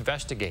now to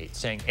investigate,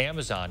 saying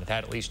Amazon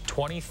had at least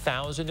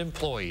 20,000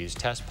 employees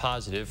test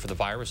positive for the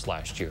virus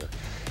last year.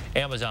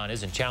 Amazon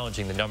isn't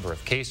challenging the number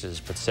of cases,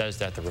 but says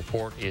that the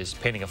report is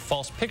painting a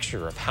false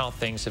picture of how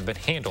things have been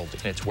handled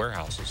in its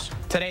warehouses.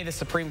 Today, the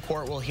Supreme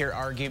Court will hear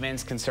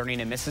arguments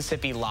concerning a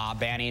Mississippi law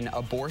banning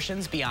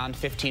abortions beyond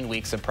 15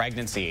 weeks of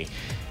pregnancy.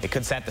 It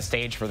could set the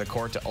stage for the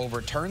court to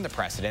overturn the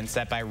precedent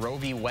set by Roe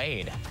v.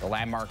 Wade. The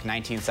landmark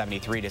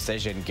 1973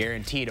 decision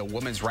guaranteed a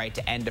woman's right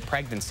to end a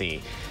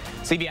pregnancy.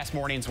 CBS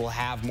Mornings will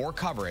have more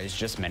coverage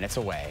just minutes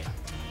away.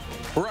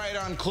 Right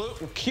on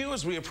cue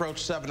as we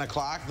approach 7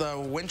 o'clock, the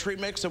wintry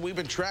mix that we've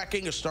been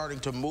tracking is starting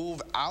to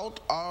move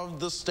out of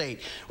the state.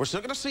 We're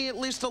still going to see at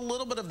least a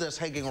little bit of this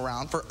hanging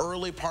around for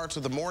early parts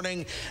of the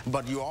morning,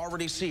 but you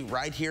already see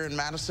right here in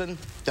Madison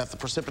that the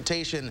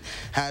precipitation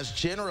has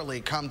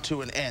generally come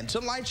to an end.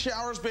 Some light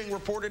showers being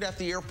reported at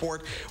the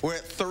airport. We're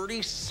at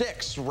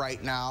 36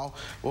 right now.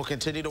 We'll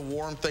continue to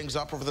warm things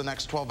up over the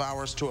next 12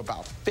 hours to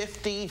about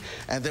 50,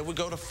 and then we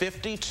go to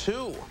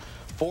 52.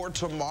 For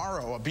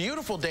tomorrow. A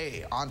beautiful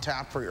day on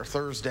tap for your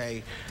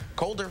Thursday.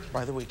 Colder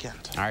by the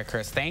weekend. All right,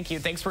 Chris, thank you.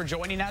 Thanks for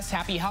joining us.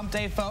 Happy hump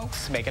day,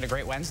 folks. Make it a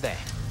great Wednesday.